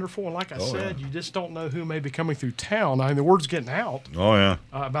are wonderful, and like I said, you just don't know who may be coming through town. I mean, the word's getting out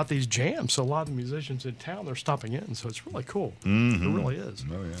about these jams, so a lot of the musicians in town, they're stopping in, so it's really cool. Mm-hmm. It really is.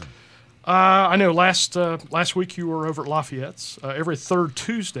 Oh, yeah. I know last week you were over at Lafayette's. Every third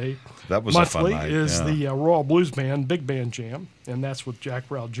Tuesday That was monthly a fun night. is the Royal Blues Band Big Band Jam, and that's with Jack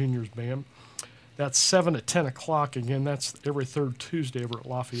Brown Jr.'s band. That's 7 to 10 o'clock. Again, that's every third Tuesday over at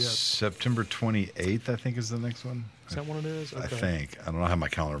Lafayette. September 28th, I think, is the next one. Is that what it is? I think. I don't have my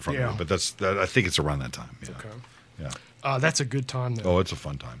calendar in front of Yeah. me, but I think it's around that time. Yeah. Okay. Yeah. That's a good time, though. Oh, it's a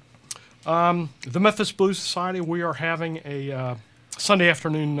fun time. The Memphis Blues Society, we are having a Sunday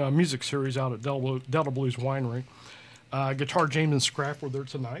afternoon music series out at Delta Blues Winery. Guitar James and Scrap were there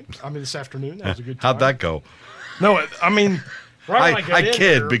tonight. I mean, this afternoon. That was a good time. How'd that go? No, I mean, right when I got I in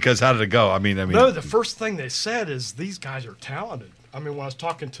kid there, because how did it go? I mean, no, the first thing they said is these guys are talented. I mean, when I was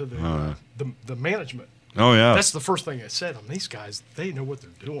talking to the management, oh yeah, that's the first thing they said. I mean, these guys, they know what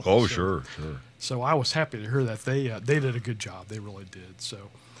they're doing. oh So- sure. So I was happy to hear that they did a good job. They really did. So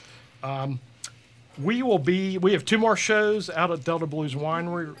we have 2 more shows out at Delta Blues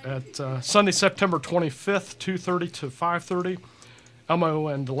Winery at Sunday, September 25th, 2:30 to 5:30. Elmo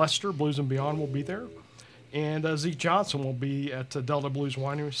and Lester Blues and Beyond will be there. And Zeke Johnson will be at Delta Blues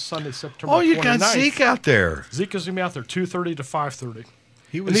Winery Sunday, September 29th. Oh, you got Zeke out there. Zeke is going to be out there 2:30 to 5:30.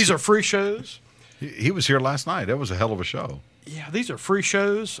 He was. And these are free shows. He was here last night. That was a hell of a show. Yeah, these are free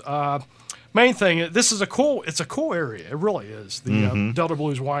shows. Main thing, this is a cool area. It really is. The Delta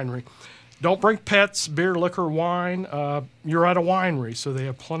Blues Winery. Don't bring pets, beer, liquor, wine. You're at a winery, so they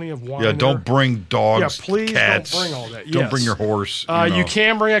have plenty of wine. Yeah, don't bring dogs, Yeah, please cats. don't bring all that. Don't Yes. bring your horse. You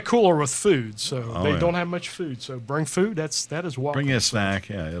can bring a cooler with food, so they yeah. don't have much food. So bring food. That is welcome. Bring you a snack.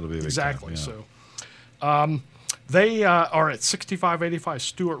 Yeah, it'll be a big Exactly. time, yeah. So, they are at 6585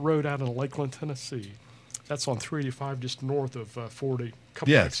 Stewart Road out in Lakeland, Tennessee. That's on 385, just north of 40, couple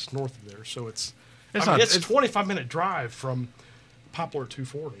Yes. exits north of there. So it's It's a not- it's- 25-minute drive from Poplar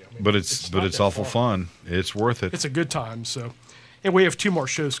 240. I mean, But it's not that awful far. fun. It's worth it. It's a good time. So, and we have 2 more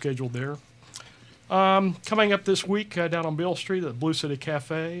shows scheduled there. Coming up this week down on Beale Street at Blue City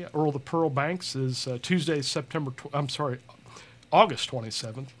Cafe, Earl the Pearl Banks is Tuesday, August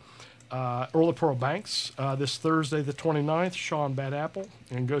 27th. Earl the Pearl Banks this Thursday, the 29th. Sean Bad Apple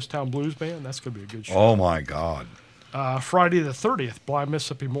and Ghost Town Blues Band. That's going to be a good show. Oh my God. Friday the 30th, Blind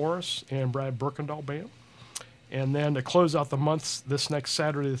Mississippi Morris and Brad Birkendahl Band. And then to close out the month, this next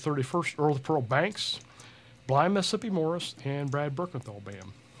Saturday the 31st, Earl the Pearl Banks, Blind Mississippi Morris, and Brad Birkendahl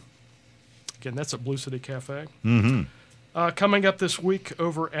Band. Again, that's at Blue City Cafe. Coming up this week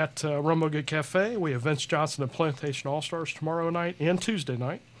over at Rumboga Cafe, we have Vince Johnson and Plantation All-Stars tomorrow night and Tuesday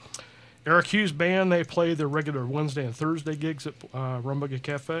night. Eric Hughes Band, they play their regular Wednesday and Thursday gigs at Rumboga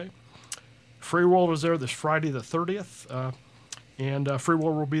Cafe. Free World is there this Friday the 30th. And Free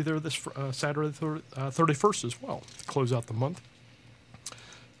World will be there this Saturday the 31st as well to close out the month.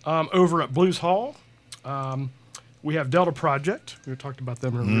 Over at Blues Hall, we have Delta Project. We talked about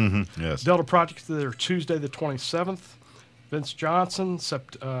them earlier. Yes. Delta Project, they're Tuesday the 27th. Vince Johnson,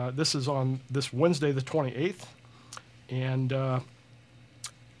 this is on this Wednesday the 28th. And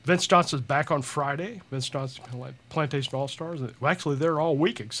Vince Johnson's back on Friday. Vince Johnson Plantation All-Stars. Well, actually, they're all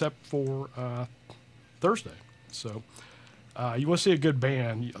week except for Thursday. So you want to see a good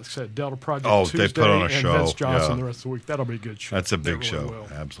band. Like I said, Delta Project Tuesday they put on a and show. Vince Johnson Yeah. the rest of the week. That'll be a good show. That's a That big really show. will.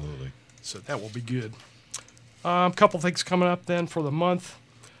 Absolutely. So that will be good. A couple things coming up then for the month.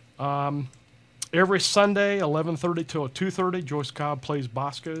 Every Sunday, 11:30 till 2:30, Joyce Cobb plays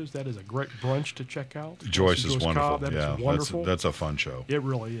Bosco's. That is a great brunch to check out. Joyce is wonderful. Cobb, that is wonderful. That's a fun show. It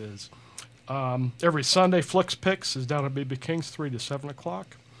really is. Every Sunday, Flicks Picks is down at BB King's 3 to 7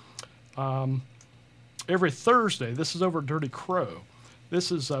 o'clock. Every Thursday, this is over at Dirty Crow.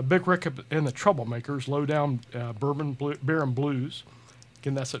 This is Big Rick and the Troublemakers, Low Down Bourbon, Beer and Blues.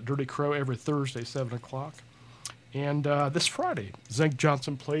 Again, that's at Dirty Crow every Thursday, 7 o'clock. And this Friday, Zeke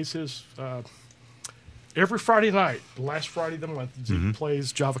Johnson plays his every Friday night. The last Friday of the month, Zeke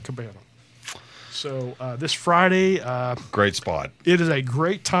plays Java Cabana. So this Friday, Great spot. it is a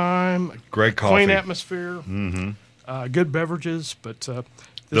great time. Great coffee. Clean atmosphere. Good beverages, but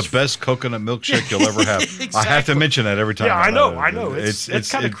The best coconut milkshake you'll ever have. I have to Exactly. mention that every time. Yeah, I know. It's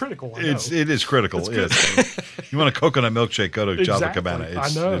kinda critical, I know. It is critical. Yes. You want a coconut milkshake? Go to Java Exactly. Cabana. I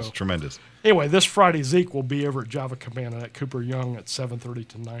know. It's tremendous. Anyway, this Friday, Zeke will be over at Java Cabana at Cooper Young at 7:30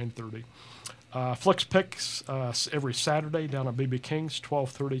 to 9:30. Flicks Picks every Saturday down at BB King's,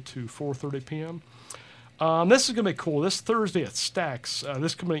 12:30 to 4:30 p.m. This is going to be cool. This Thursday at Stax,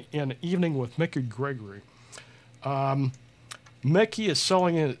 this is going to be an evening with Mickey Gregory. Mickey is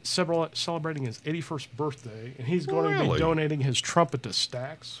celebrating his 81st birthday, and he's going to be Really? donating his trumpet to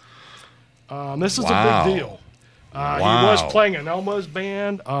Stax. This is Wow. a big deal. He Wow. was playing in Elmo's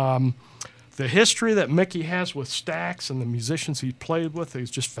band. The history that Mickey has with Stax and the musicians he played with is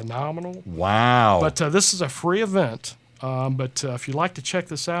just phenomenal. Wow. But this is a free event. But if you'd like to check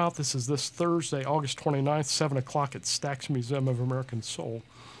this out, this is this Thursday, August 29th, 7 o'clock at Stax Museum of American Soul.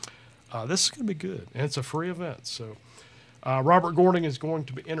 This is going to be good, and it's a free event. So Robert Gordon is going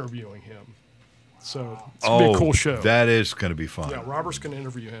to be interviewing him. So it's going to be a cool show. That is going to be fun. Yeah, Robert's going to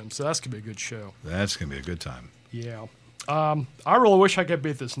interview him, so that's going to be a good show. That's going to be a good time. Yeah. I really wish I could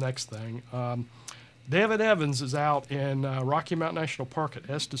be at this next thing. David Evans is out in Rocky Mountain National Park at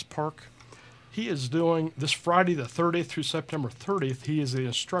Estes Park. He is doing this Friday the 30th through September 30th. He is the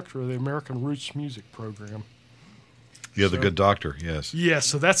instructor of the American Roots Music Program. Yeah, the good doctor, yes. Yeah,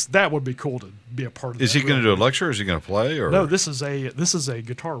 so that would be cool to be a part of. Is he going to do a lecture or is he going to play? Or? No, this is a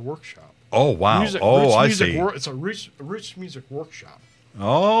guitar workshop. Oh, wow. Roots I music see. It's a roots music workshop.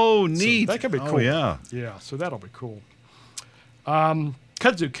 Oh, neat. So that could be cool. Oh, yeah. Yeah, so that'll be cool.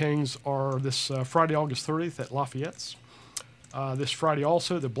 Kudzu Kings are this Friday, August 30th at Lafayette's. This Friday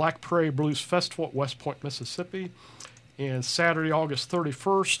also, the Black Prairie Blues Festival at West Point, Mississippi. And Saturday, August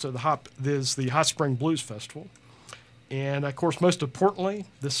 31st, is the Hot Spring Blues Festival. And, of course, most importantly,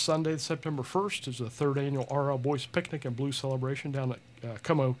 this Sunday, September 1st, is the 3rd annual RL Boys Picnic and Blues Celebration down at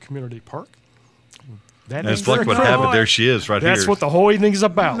Como Community Park. That's like what happened. There she is right here. That's what the whole evening is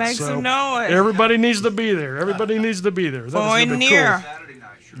about. Make so some noise. Everybody needs to be there. Everybody needs to be there. That Boy is gonna be near. cool. Saturday night,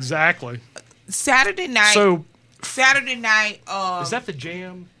 sure. Exactly. Saturday night. So, Saturday night. is that the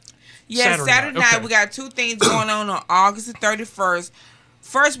jam? Yeah, Saturday night. Okay. We got two things going on August the 31st.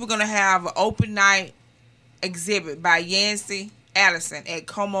 First, we're going to have an open night exhibit by Yancey Allison at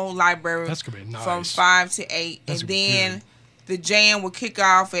Como Library. That's going to be nice. From 5 to 8. That's and gonna be then good. the jam will kick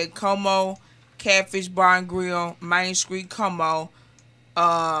off at Como Catfish Bar and Grill, Main Street, Como.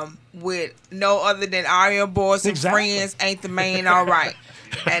 With no other than Ariel Boys and Exactly. Friends, Ain't the Man All Right.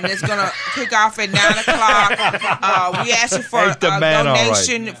 And it's going to kick off at 9 o'clock. We asking for Ain't the a Man All Right.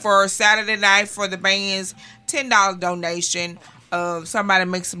 donation for Saturday night for the band's $10 donation. Somebody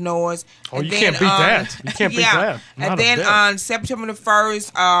make some noise. Oh, And you can't beat that. You can't beat that. Not And a then bit. on September the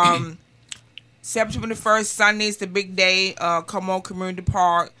 1st, September the 1st, Sunday is the big day. Come on, Community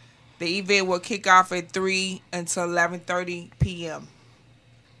Park. The event will kick off at 3 until 11:30 p.m.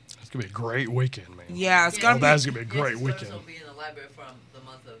 It's going to be a great weekend, man. Yeah, it's Oh, gonna that's be going to be a great weekend. will be in the library from the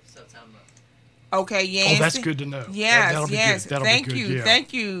month of September. okay. Yes, Oh, that's good to know. Yes, That'll be yes. good. That'll Thank be good. you, Yeah.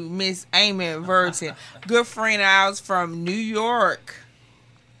 thank you, Miss Amy Verton, good friend of ours from New York.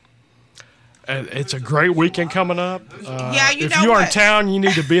 And it's a great weekend coming up. Yeah, you if know you are in what? town, you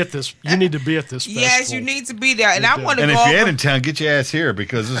need to be at this. You need to be at this festival. Yes, you need to be there, and I do. want to And go if you over. ain't in town, get your ass here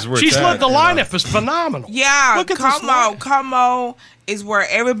because this is where She's it's look. at. The you know. lineup is phenomenal. Yeah, Look at this come on, lineup. come on is where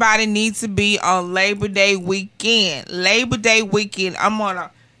everybody needs to be on Labor Day weekend. Labor Day weekend. I'm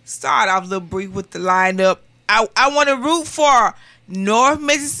gonna start off a little brief with the lineup. I want to root for North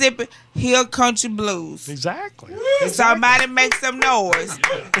Mississippi Hill Country Blues. Exactly. Somebody make some noise.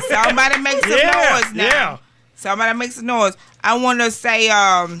 Somebody make some noise now. Yeah. Somebody make some noise. I want to say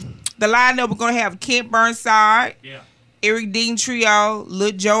the lineup, we're going to have Kent Burnside, Eric Dean Trio,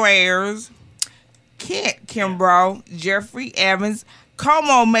 Lil Joe Ayers, Kent Kimbrough, Jeffrey Evans. Come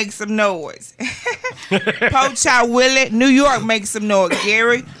on, make some noise. Pochai Willett, New York, make some noise.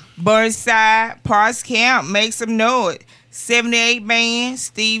 Gary Burnside, Parks Camp, make some noise. 78 Band,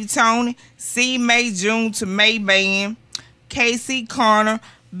 Steve Tony, C. May June to May Band, Casey Connor,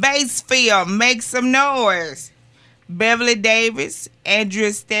 Bassfield, make some noise. Beverly Davis,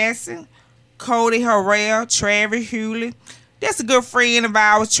 Andrea Stanson, Cody Harrell, Travis Hewley. That's a good friend of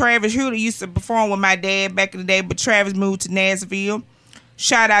ours. Travis Hewley used to perform with my dad back in the day, but Travis moved to Nashville.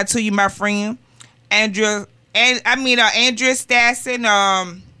 Shout out to you, my friend. Andrea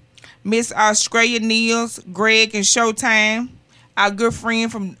Stanson, Miss Australia Neals, Greg and Showtime. Our good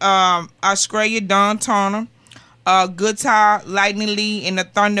friend from Australia, Don Turner. Guitar, Lightning Lee, and the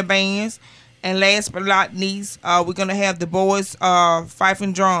Thunder Bands. And last but not least, we're going to have the boys, Fife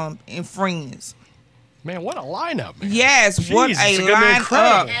and Drum, and Friends. Man, what a lineup, man. Yes, what Jesus, a it's gonna be lineup.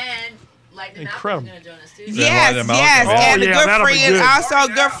 incredible. And like the Incredible. Malcolm's going to join us too. Yes, Lightning yes, Malcolm. and Oh, a yeah, good that'll be friend, good. also a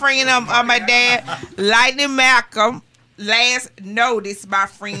good friend of my dad, Lightning Malcolm. Last notice, my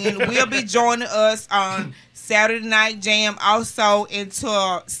friend, will be joining us on Saturday Night Jam, also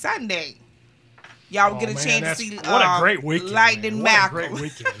until Sunday. Y'all will get a man, chance that's- to see what a great weekend. Lightning man. What a Malcolm. great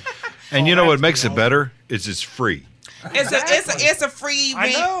weekend. And you know what makes it better is it's free. It's a free I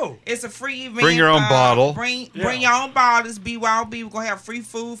event. know. It's a free event. Bring your own bottle. Bring your own bottles. BYOB. We're gonna have free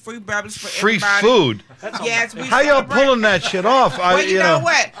food, free beverages for Free everybody. food. Yes. We How y'all celebrate- pulling that shit off? Well, you know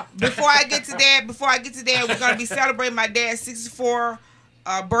what? Before I get to that, we're gonna be celebrating my dad's 64th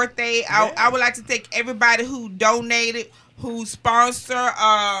birthday. I would like to thank everybody who donated, who sponsor.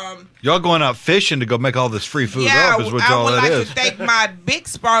 Y'all going out fishing to go make all this free food Yeah, up is what I all would that like is. to thank my big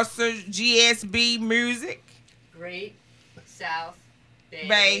sponsor, GSB Music. Great South Bay,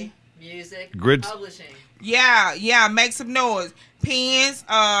 Bay Music. Grids. Publishing. Yeah, make some noise. Pens,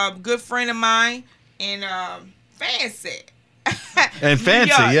 good friend of mine, and Fancy. And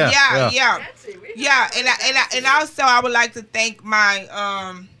Fancy, yeah. Fancy. Yeah, and also I would like to thank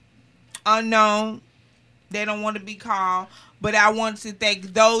my unknown. They don't want to be called, but I want to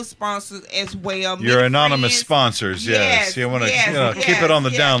thank those sponsors as well. Your Many anonymous friends. sponsors, yes. You want to keep it on the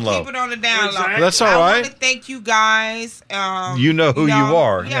down low. Keep it on the down low. That's all I right. want to thank you guys. You know who you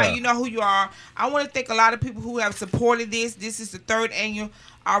are. Yeah, you know who you are. I want to thank a lot of people who have supported this. This is the 3rd annual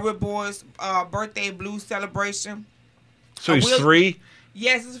Our Boys Birthday Blues celebration. So he's 3?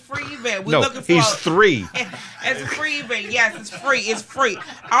 Yes, it's a free event. We're looking for he's 3. It's a free event. Yes, it's free. It's free.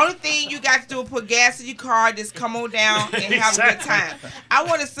 Only thing you got to do is put gas in your car. Just come on down and have a good time. I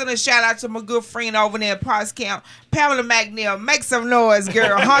want to send a shout out to my good friend over there at Potts Camp, Pamela McNeil. Make some noise,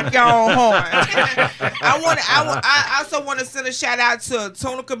 girl. Honk your own horn. I also want to send a shout out to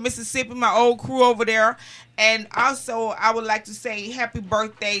Tunica, Mississippi, my old crew over there. And also, I would like to say happy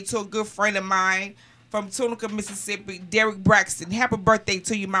birthday to a good friend of mine from Tunica, Mississippi, Derek Braxton. Happy birthday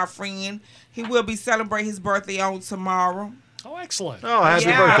to you, my friend. He will be celebrating his birthday on tomorrow. Oh, excellent. Oh, happy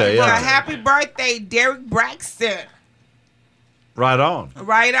birthday, yeah. Happy birthday, Derek Braxton. Right on.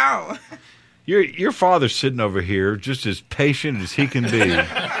 Right on. Your father's sitting over here just as patient as he can be.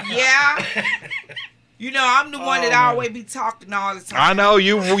 Yeah. You know, I'm the one that always be talking all the time. I know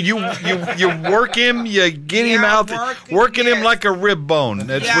you work him, you get him out, working him like a rib bone.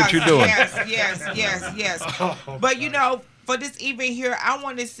 That's what you're doing. Yes. But you know, for this event here, I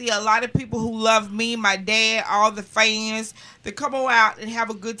want to see a lot of people who love me, my dad, all the fans to come on out and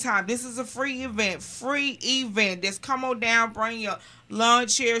have a good time. This is a free event. Just come on down, bring your lawn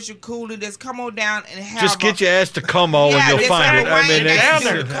chairs, your cooler. Just come on down and have. Just get your ass to Como and you'll find it. I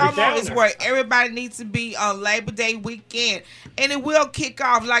mean, Como is where everybody needs to be on Labor Day weekend, and it will kick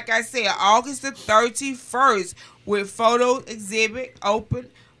off, like I said, August the 31st with photo exhibit open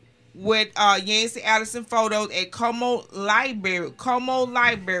with Yancey Addison photos at Como Library.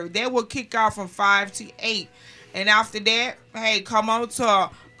 That will kick off from 5 to 8. And after that, hey, come on to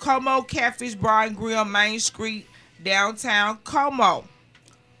Como Catfish Bar and Grill, Main Street, downtown Como.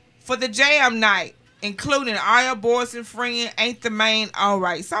 For the jam night, including Our Boys and Friends, Ain't the Main All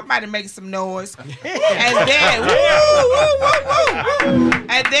Right. Somebody make some noise. And then,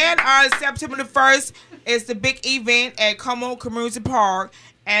 And then on September the 1st is the big event at Como Community Park.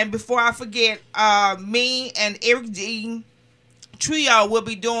 And before I forget, me and Eric Dean Trio will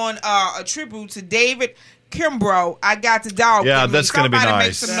be doing a tribute to David Kimbrough. I got the dog. Yeah, that's going to be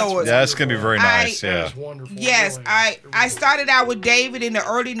nice. Make some noise. That's going to be very nice. That is wonderful. Yes, really. I started out with David in the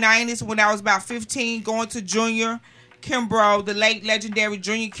early 90s when I was about 15, going to Junior Kimbrough, the late legendary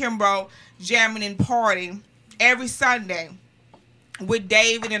Junior Kimbrough, jamming and partying every Sunday with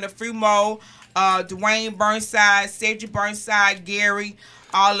David and a few more, Dwayne Burnside, Cedric Burnside, Gary.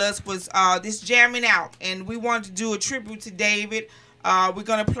 All us was this jamming out, and we wanted to do a tribute to David. We're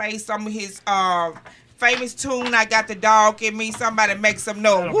gonna play some of his famous tune. I got the dog in me. Somebody make some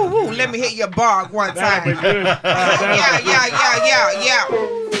noise. Woo woo! Let me hit your bark one time. That'll be good. Yeah.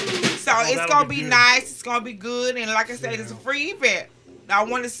 So it's gonna be nice. It's gonna be good, and like I said, it's a free event. I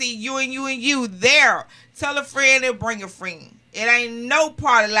want to see you and you there. Tell a friend and bring a friend. It ain't no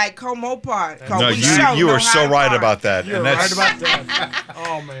party like Como party. No, you are so right about that. You're right about that.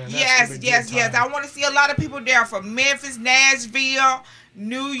 Oh man. Yes. I want to see a lot of people there from Memphis, Nashville,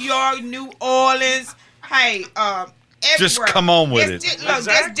 New York, New Orleans. Hey, everywhere. Just come on with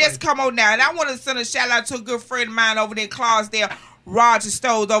it. Just come on now. And I want to send a shout out to a good friend of mine over there in Clarksdale, Roger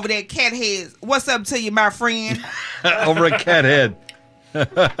Stoves over there at Cathead. What's up to you, my friend? Over at Cathead.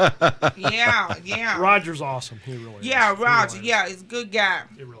 Yeah. Roger's awesome. He really is. Yeah, Roger. Really yeah, he's a good guy.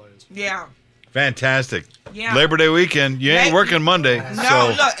 He really is. Yeah. Fantastic. Yeah. Labor Day weekend. You ain't working Monday. No,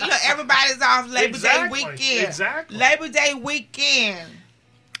 so. look, everybody's off Labor Day weekend. Exactly. Labor Day weekend.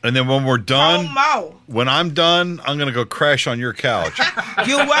 And then when we're done, Como. when I'm done, I'm going to go crash on your couch.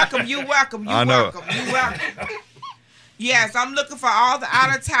 You're welcome. I know. You're welcome. Yes, I'm looking for all the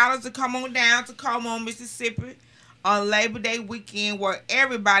out-of-towners to come on down to Como, Mississippi on Labor Day weekend, where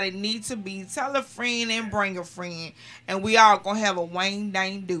everybody needs to be. Tell a friend and bring a friend. And we all going to have a Wayne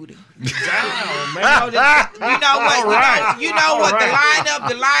Dang duty. Damn, man. You know what? Right. You know what? Right.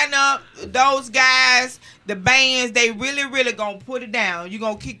 The lineup, those guys, the bands, they really going to put it down. You're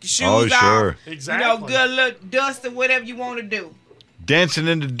going to kick your shoes off. Sure. Exactly. You know, good little dust or whatever you want to do. Dancing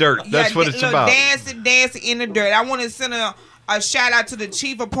in the dirt. That's what it's about. Dancing in the dirt. I want to send a shout out to the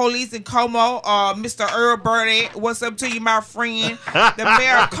chief of police in Como, Mr. Earl Burnett. What's up to you, my friend? The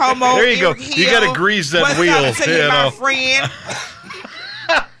mayor of Como. There you Eric go. Hill. You got to grease that What's wheel. What's up to you, my friend?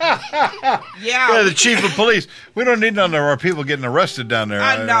 Yeah, the chief of police. We don't need none of our people getting arrested down there.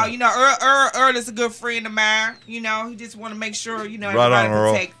 I know. You know, Earl is a good friend of mine. You know, he just want to make sure, you know, Right on, everybody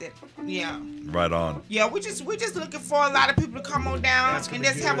Earl. protected. Yeah. Right on. Yeah, we just looking for a lot of people to come on down and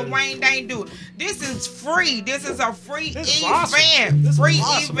just have a Wayne Dang do it. This is free. This is a free This is event. awesome. This is Free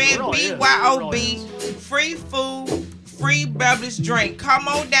awesome. It event. really is. It BYOB. really is. Free food. Free beverage drink. Come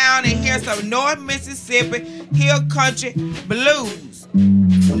on down and hear some North Mississippi Hill Country Blues.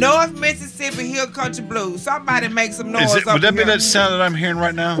 North Mississippi Hill Country Blues. Somebody make some noise. Would that be here. that sound that I'm hearing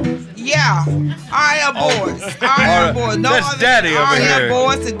right now? Yeah, R.L. Boys. R.L. Boys. No that's other Daddy over R.L. here.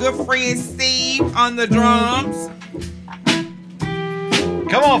 Boys, a good friend Steve on the drums.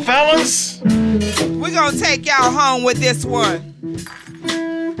 Come on, fellas. We're gonna take y'all home with this one.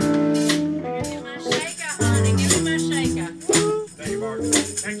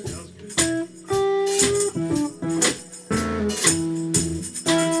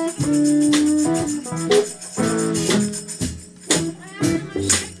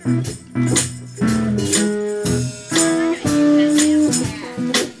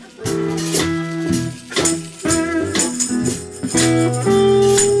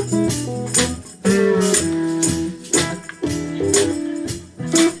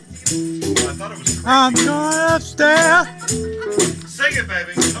 I'm going upstairs. Sing it,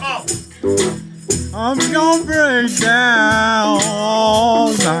 baby. Come on. I'm gonna break down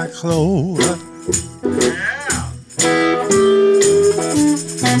all my clothes. Yeah.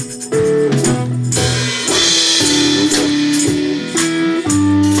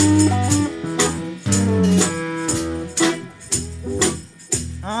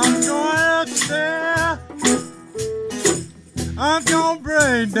 I'm going upstairs. I'm gonna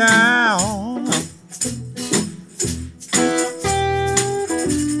break down.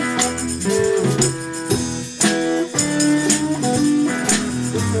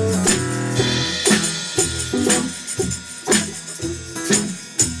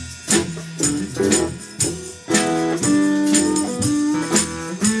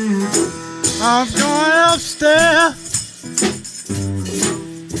 I'm going upstairs.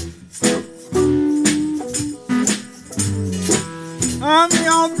 I'm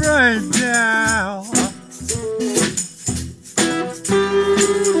gonna break down.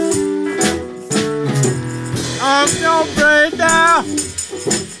 I'm gonna break down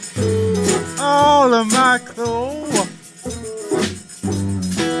all of my clothes.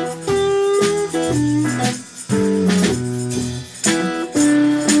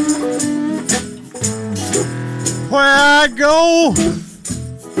 Where I go,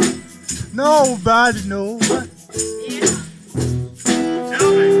 nobody knows.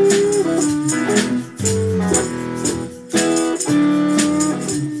 Tell me.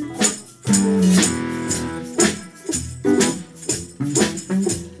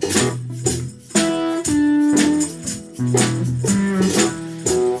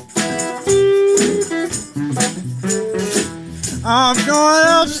 I'm going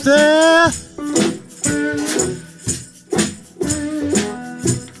upstairs.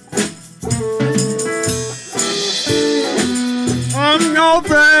 I'm gonna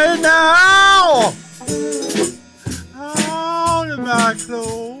break down all of my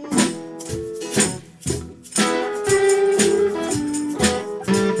clothes.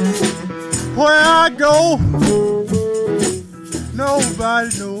 Where I go, nobody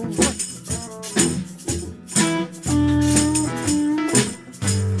knows.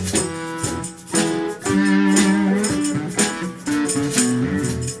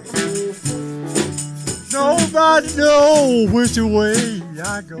 Nobody knows which way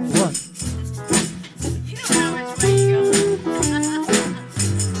I go.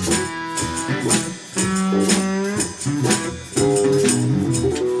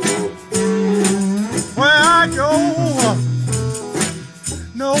 Where I go,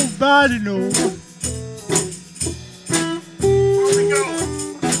 nobody knows. Where we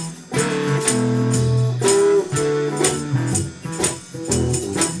go?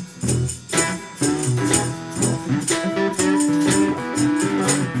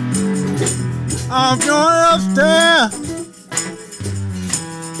 I'm going upstairs.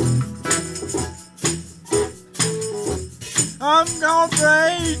 I'm gonna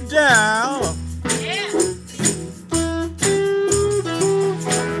break down.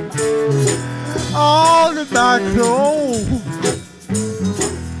 All of my clothes.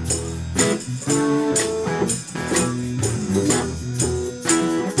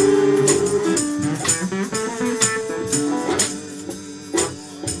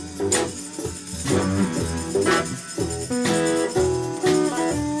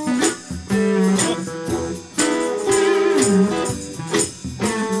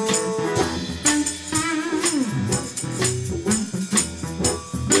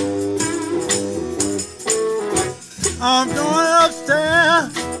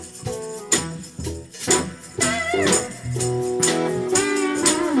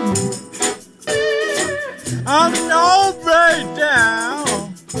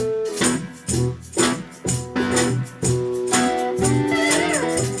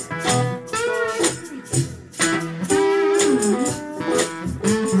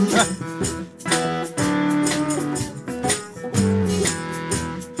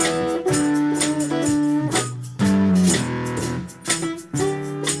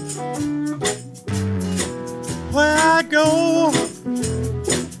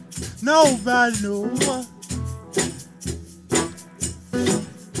 Nobody knows.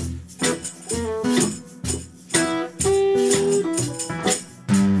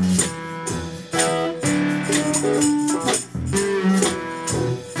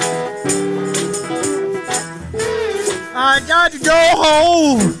 I got to go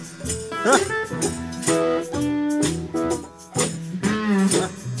home.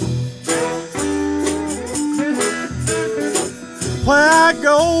 Where I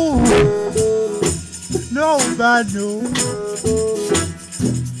go, nobody knows.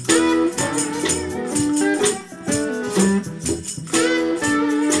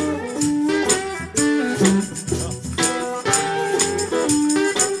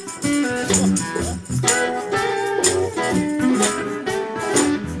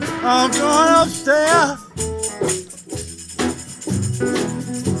 I'm going upstairs.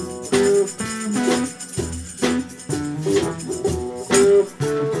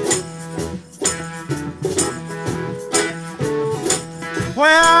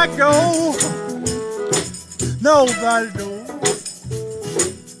 Where I go, nobody knows.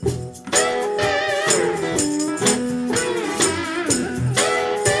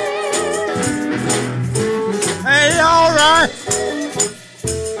 Hey, all right.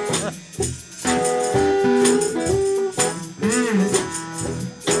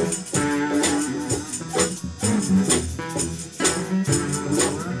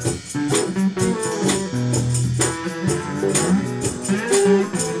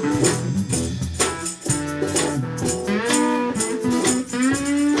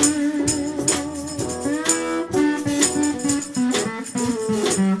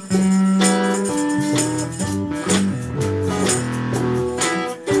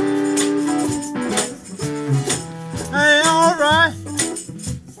 Hey, all right.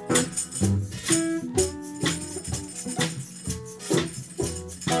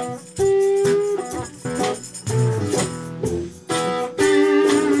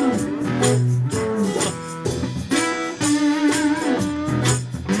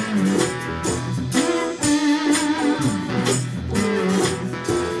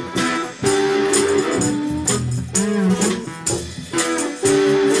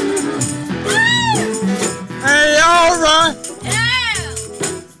 Hey, all right.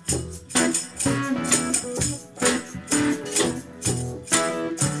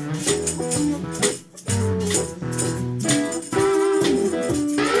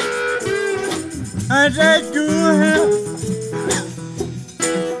 Ain't that good?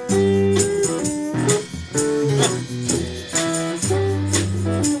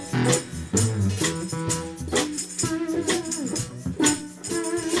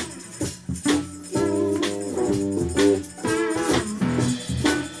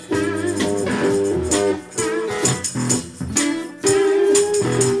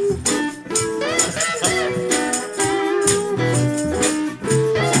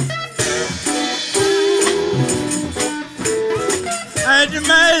 Ain't you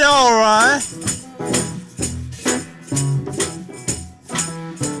made all right?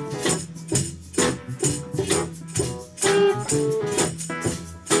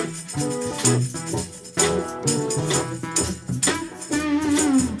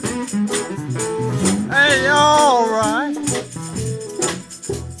 Hey, all right.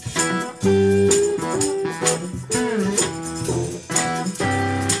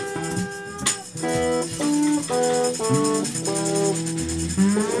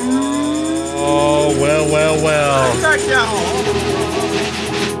 Oh, well. Back down.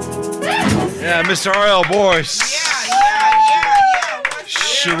 Yeah, Mr. R.L. Boyce. Yeah.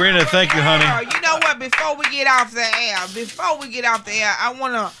 Sharina, thank you, honey. You know what? Before we get off the air, I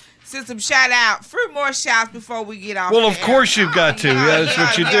want to send some shout out, 3 more shouts before we get off. Well, the of air. course you've got to. Yeah, that's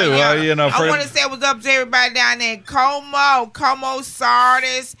what you do. You know, I want to say what's up to everybody down there in Como,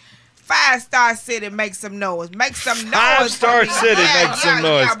 Sardis. 5-star City, make some noise. Make some noise. 5-star City, make some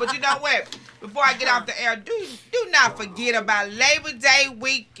noise. Yeah, but you know what? Before I get off the air, do not forget about Labor Day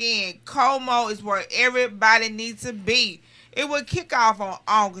weekend. Como is where everybody needs to be. It will kick off on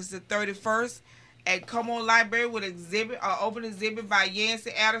August the 31st at Como Library with open exhibit by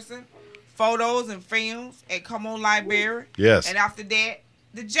Yancey Addison, photos and films at Como Library. Yes. And after that,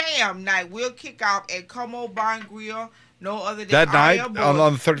 the Jam Night will kick off at Como Bar and Grill. No other than that night on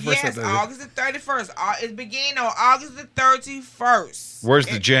on the 31st. Yes, August the 31st. It's beginning on August the 31st. Where's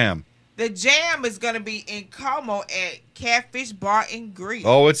the Jam? The Jam is going to be in Como at Catfish Bar and Grill.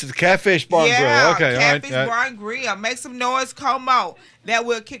 Oh, it's the Catfish Bar and Grill. Okay, Catfish all right. Bar and Grill. Make some noise, Como. That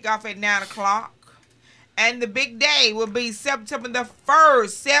will kick off at 9 o'clock. And the big day will be September the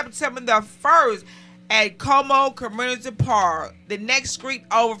 1st. at Como Community Park, the next street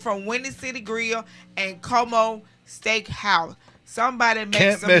over from Windy City Grill and Como Steakhouse. Somebody make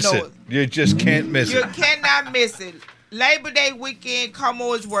Can't some miss noise. it. You just can't miss You it. cannot miss it. Labor Day weekend,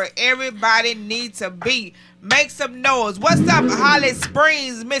 Como is where everybody needs to be. Make some noise. What's up, Holly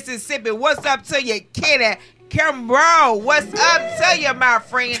Springs, Mississippi? What's up to you, Kenny? Kimbrough, what's up to you, my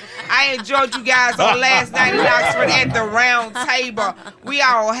friend? I enjoyed you guys on last night in Oxford at the round table. We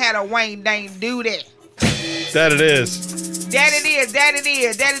all had a Wayne Dane do that. That it is. That it is, that it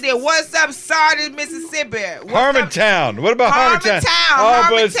is, that it is. What's up, Sardis, Mississippi? What's Harmontown. What about Harmontown? Oh,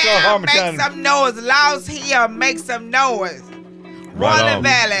 but it's still Harmontown. Harmontown. Make some noise. Lost Hill, make some noise. Right Water on.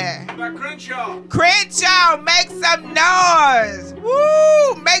 Valley. By Crenshaw. Crenshaw, make some noise.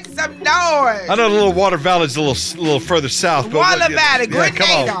 Woo, make some noise. I know the little Water Valley's a little further south. But Water Valley, yeah, come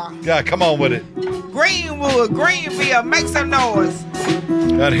Grenada. on. Yeah, come on with it. Greenwood, Greenville, make some noise.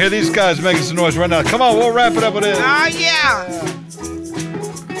 And hear these guys making some noise right now. Come on, we'll wrap it up with this. Oh, yeah.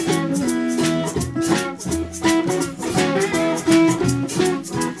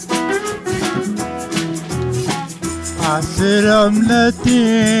 I said I'm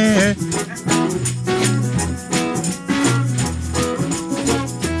nothing.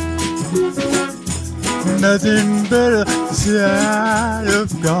 Nothing but a child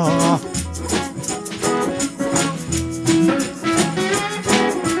of God.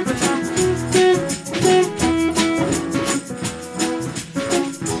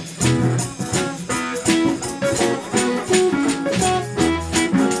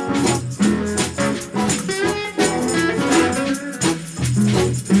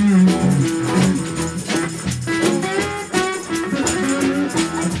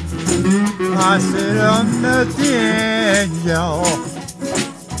 I said I'm nothing, y'all.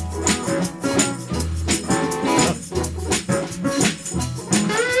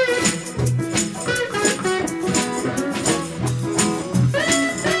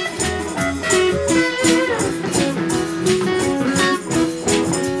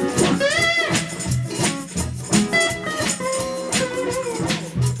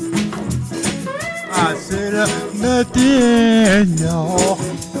 I said I'm nothing, y'all.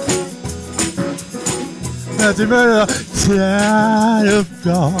 Nothing but a child of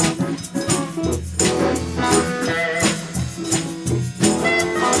God.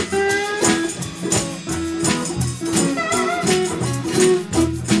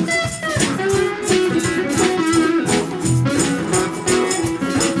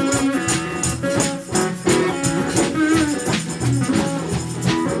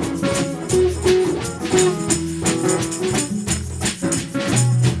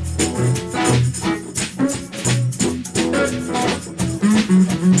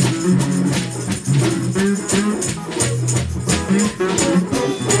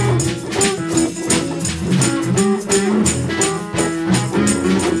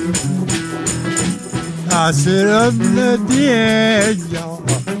 I said I'm nothing, y'all.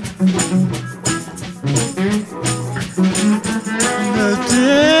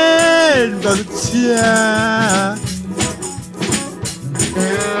 Nothing but a child.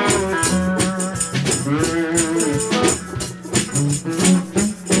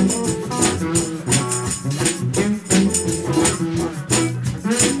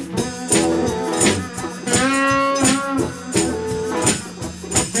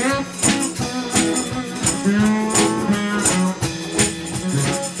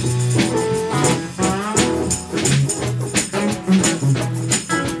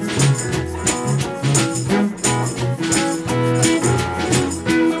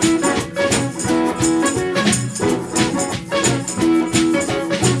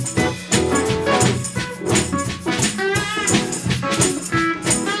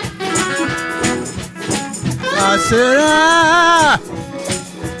 I said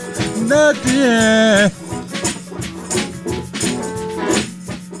nothing.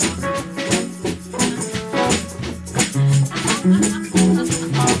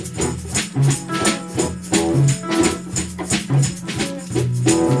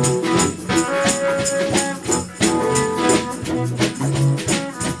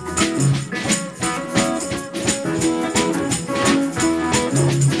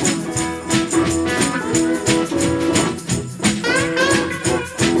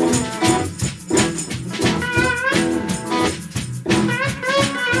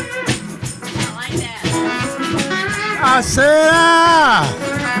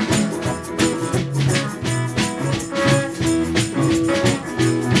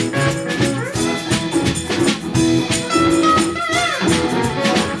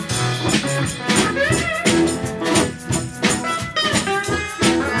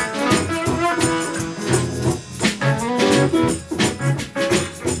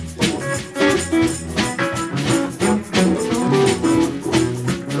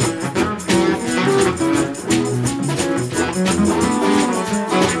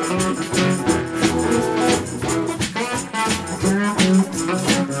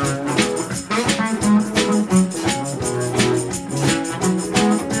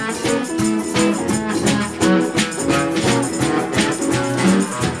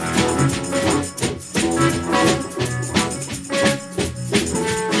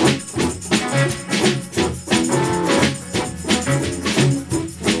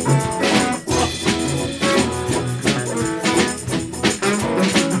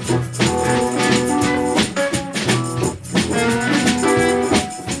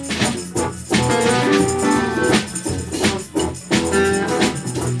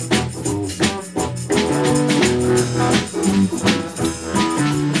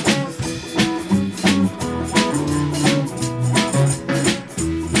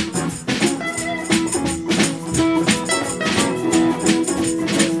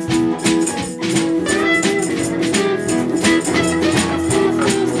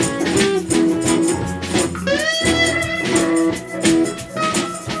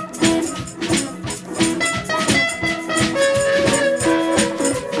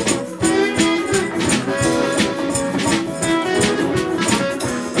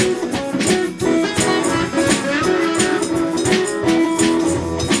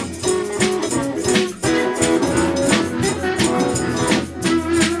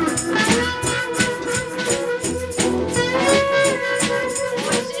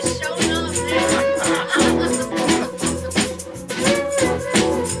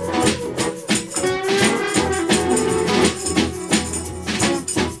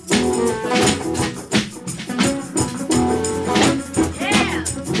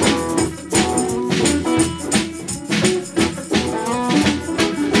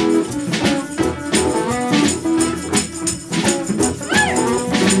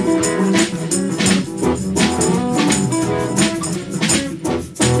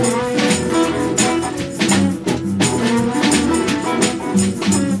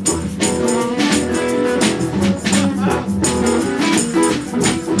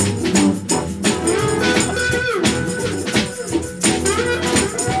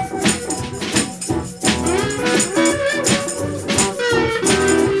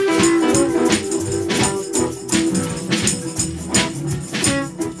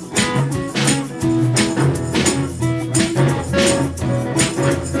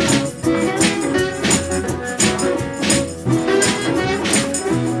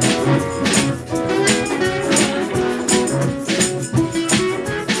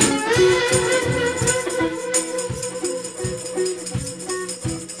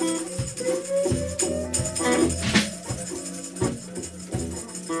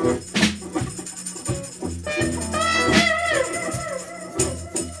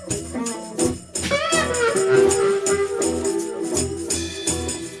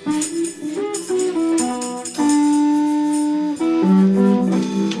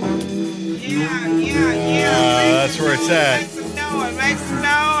 that? Make some noise. Make some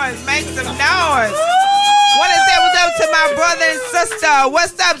noise. Make some noise. What is that? What's up to my brother and sister?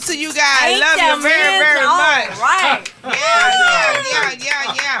 What's up to you guys? Love you very, very much. Right.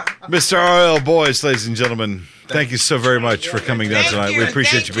 Yeah. Mr. R.L. Boyce, ladies and gentlemen, thank you so very much for coming down tonight. We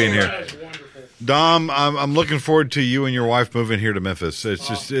appreciate you being here. Dom, I'm looking forward to you and your wife moving here to Memphis. It's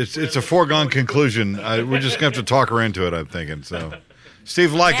just it's a foregone conclusion. We're just gonna have to talk her into it, I'm thinking. So,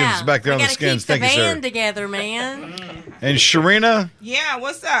 Steve Likens back there on the skins. Thank you, sir. We gotta keep the band together, man. And Sharina, Yeah,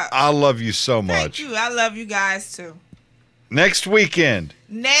 what's up? I love you so much. Thank you. I love you guys too. Next weekend,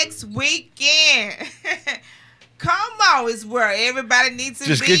 Next weekend. Como is where everybody needs to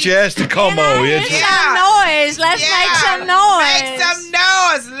just be. get your ass to Como. Make some noise. Let's make some noise. Make some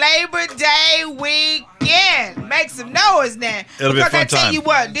noise. Labor Day weekend. Make some noise now. It'll be a because fun I tell time. you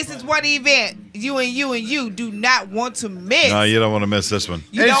what, this is one event you and you do not want to miss. No, you don't want to miss this one.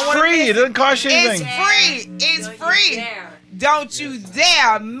 You don't It's wanna free. miss It doesn't cost you anything. It's free. Don't you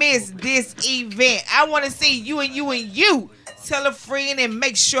dare miss this event. I want to see you and you. Tell a friend and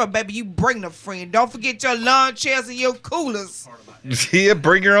make sure, baby, you bring a friend. Don't forget your lawn chairs and your coolers. Yeah,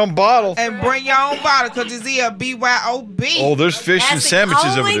 bring your own bottle. And bring your own bottle because it's here BYOB. Oh, there's fish and sandwiches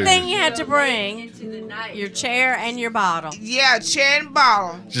over The only there. thing you had to bring, your chair and your bottle. Yeah, chair and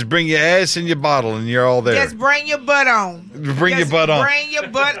bottle. Just bring your ass and your bottle, and you're all there. Just bring your butt on. Bring your butt on. Bring your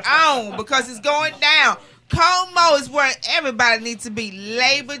butt on because it's going down. Como is where everybody needs to be.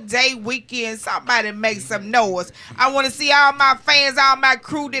 Labor Day weekend. Somebody make some noise. I want to see all my fans, all my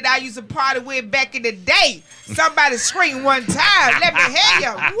crew that I used to party with back in the day. Somebody scream one time. Let me hear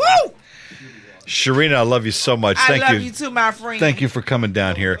you. Woo! Sharina, I love you so much. I Thank love you. you too, my friend. Thank you for coming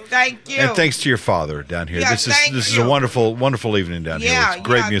down here. Thank you. And thanks to your father down here. Yeah, this thank is you. a wonderful evening down here. It's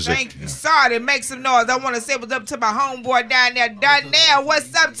great music. Thank you. Sorry, make some noise. I want to say what's up to my homeboy down there, Donnell.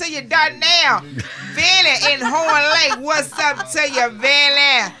 What's up to you, Donnell? Vinny in Horn Lake. What's up to you,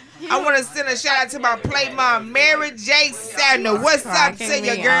 Vinny? I want to send a shout out to my play mom, Mary J. Sanders. What's up to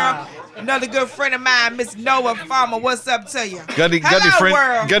you, girl? Another good friend of mine, Miss Noah Farmer. What's up to you? Got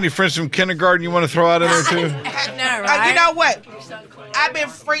Hello, any friends from kindergarten you want to throw out in there too? You know what? I've been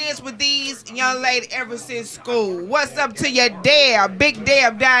friends with these young ladies ever since school. What's up to your Deb? Big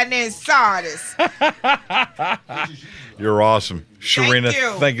Deb down there in Sardis. You're awesome. Sharina,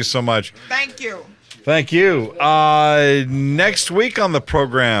 you. thank you so much. Thank you. Thank you. Next week on the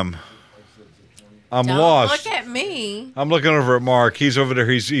program, I'm Don't lost. look at me. I'm looking over at Mark. He's over there.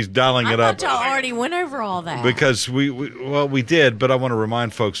 He's dialing I it up. thought y'all already went over all that. Because we did, but I want to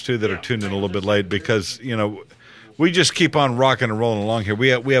remind folks too that are tuned in a little bit late because we just keep on rocking and rolling along here. We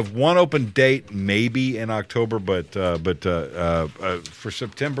have one open date maybe in October, but for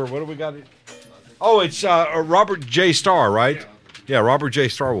September, what do we got? Oh, it's Robert J. Starr, right? Yeah, Robert J.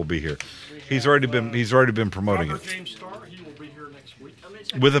 Starr will be here. He's already been promoting Robert it. James Starr, he will be here next week.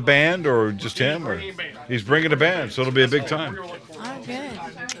 With a band or just him? Or he's bringing a band, so it'll be a big time. Oh, good.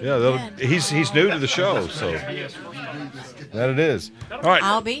 Yeah, he's new to the show, so that it is. All right.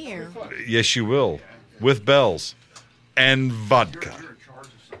 I'll be here. Yes, you will, with bells and vodka.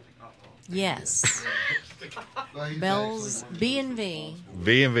 Yes. Bells B&V.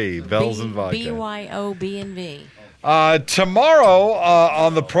 V&V, bells and vodka. BYO B&V. Tomorrow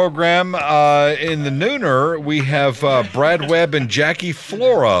on the program in the nooner, we have Brad Webb and Jackie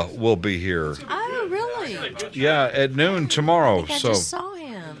Flora will be here. Oh, really? Yeah, at noon tomorrow. I think I So just saw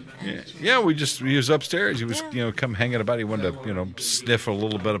him. yeah, he was upstairs. He was come hanging about. He wanted to sniff a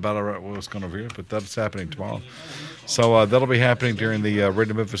little bit about what was going over here, but that's happening tomorrow. So that'll be happening during the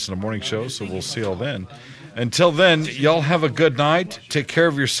Radio Memphis in the morning show. So we'll see y'all then. Until then, y'all have a good night. Take care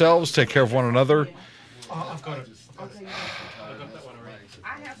of yourselves. Take care of one another. I've got it.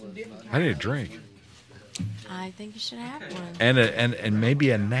 I need a drink. I think you should have one. And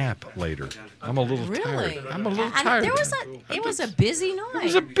maybe a nap later. I'm a little Really? tired. I'm a little tired. It was a busy night. It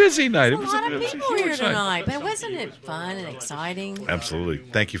was a busy night. There It was was a lot of it was people huge here night. tonight, but wasn't it fun and exciting? Absolutely.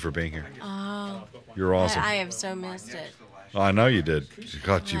 Thank you for being here. Oh, You're awesome. I have so missed it. Oh, I know you did.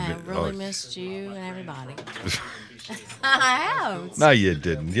 God, I really missed you and everybody. I have. No, you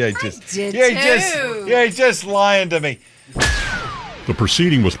didn't. Yeah, did you're just lying to me. The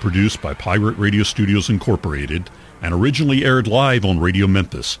proceeding was produced by Pirate Radio Studios Incorporated and originally aired live on Radio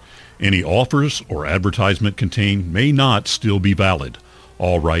Memphis. Any offers or advertisement contained may not still be valid.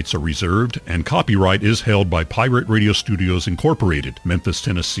 All rights are reserved and copyright is held by Pirate Radio Studios Incorporated, Memphis,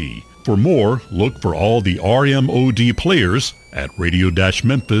 Tennessee. For more, look for all the RMOD players at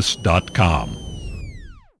radio-memphis.com.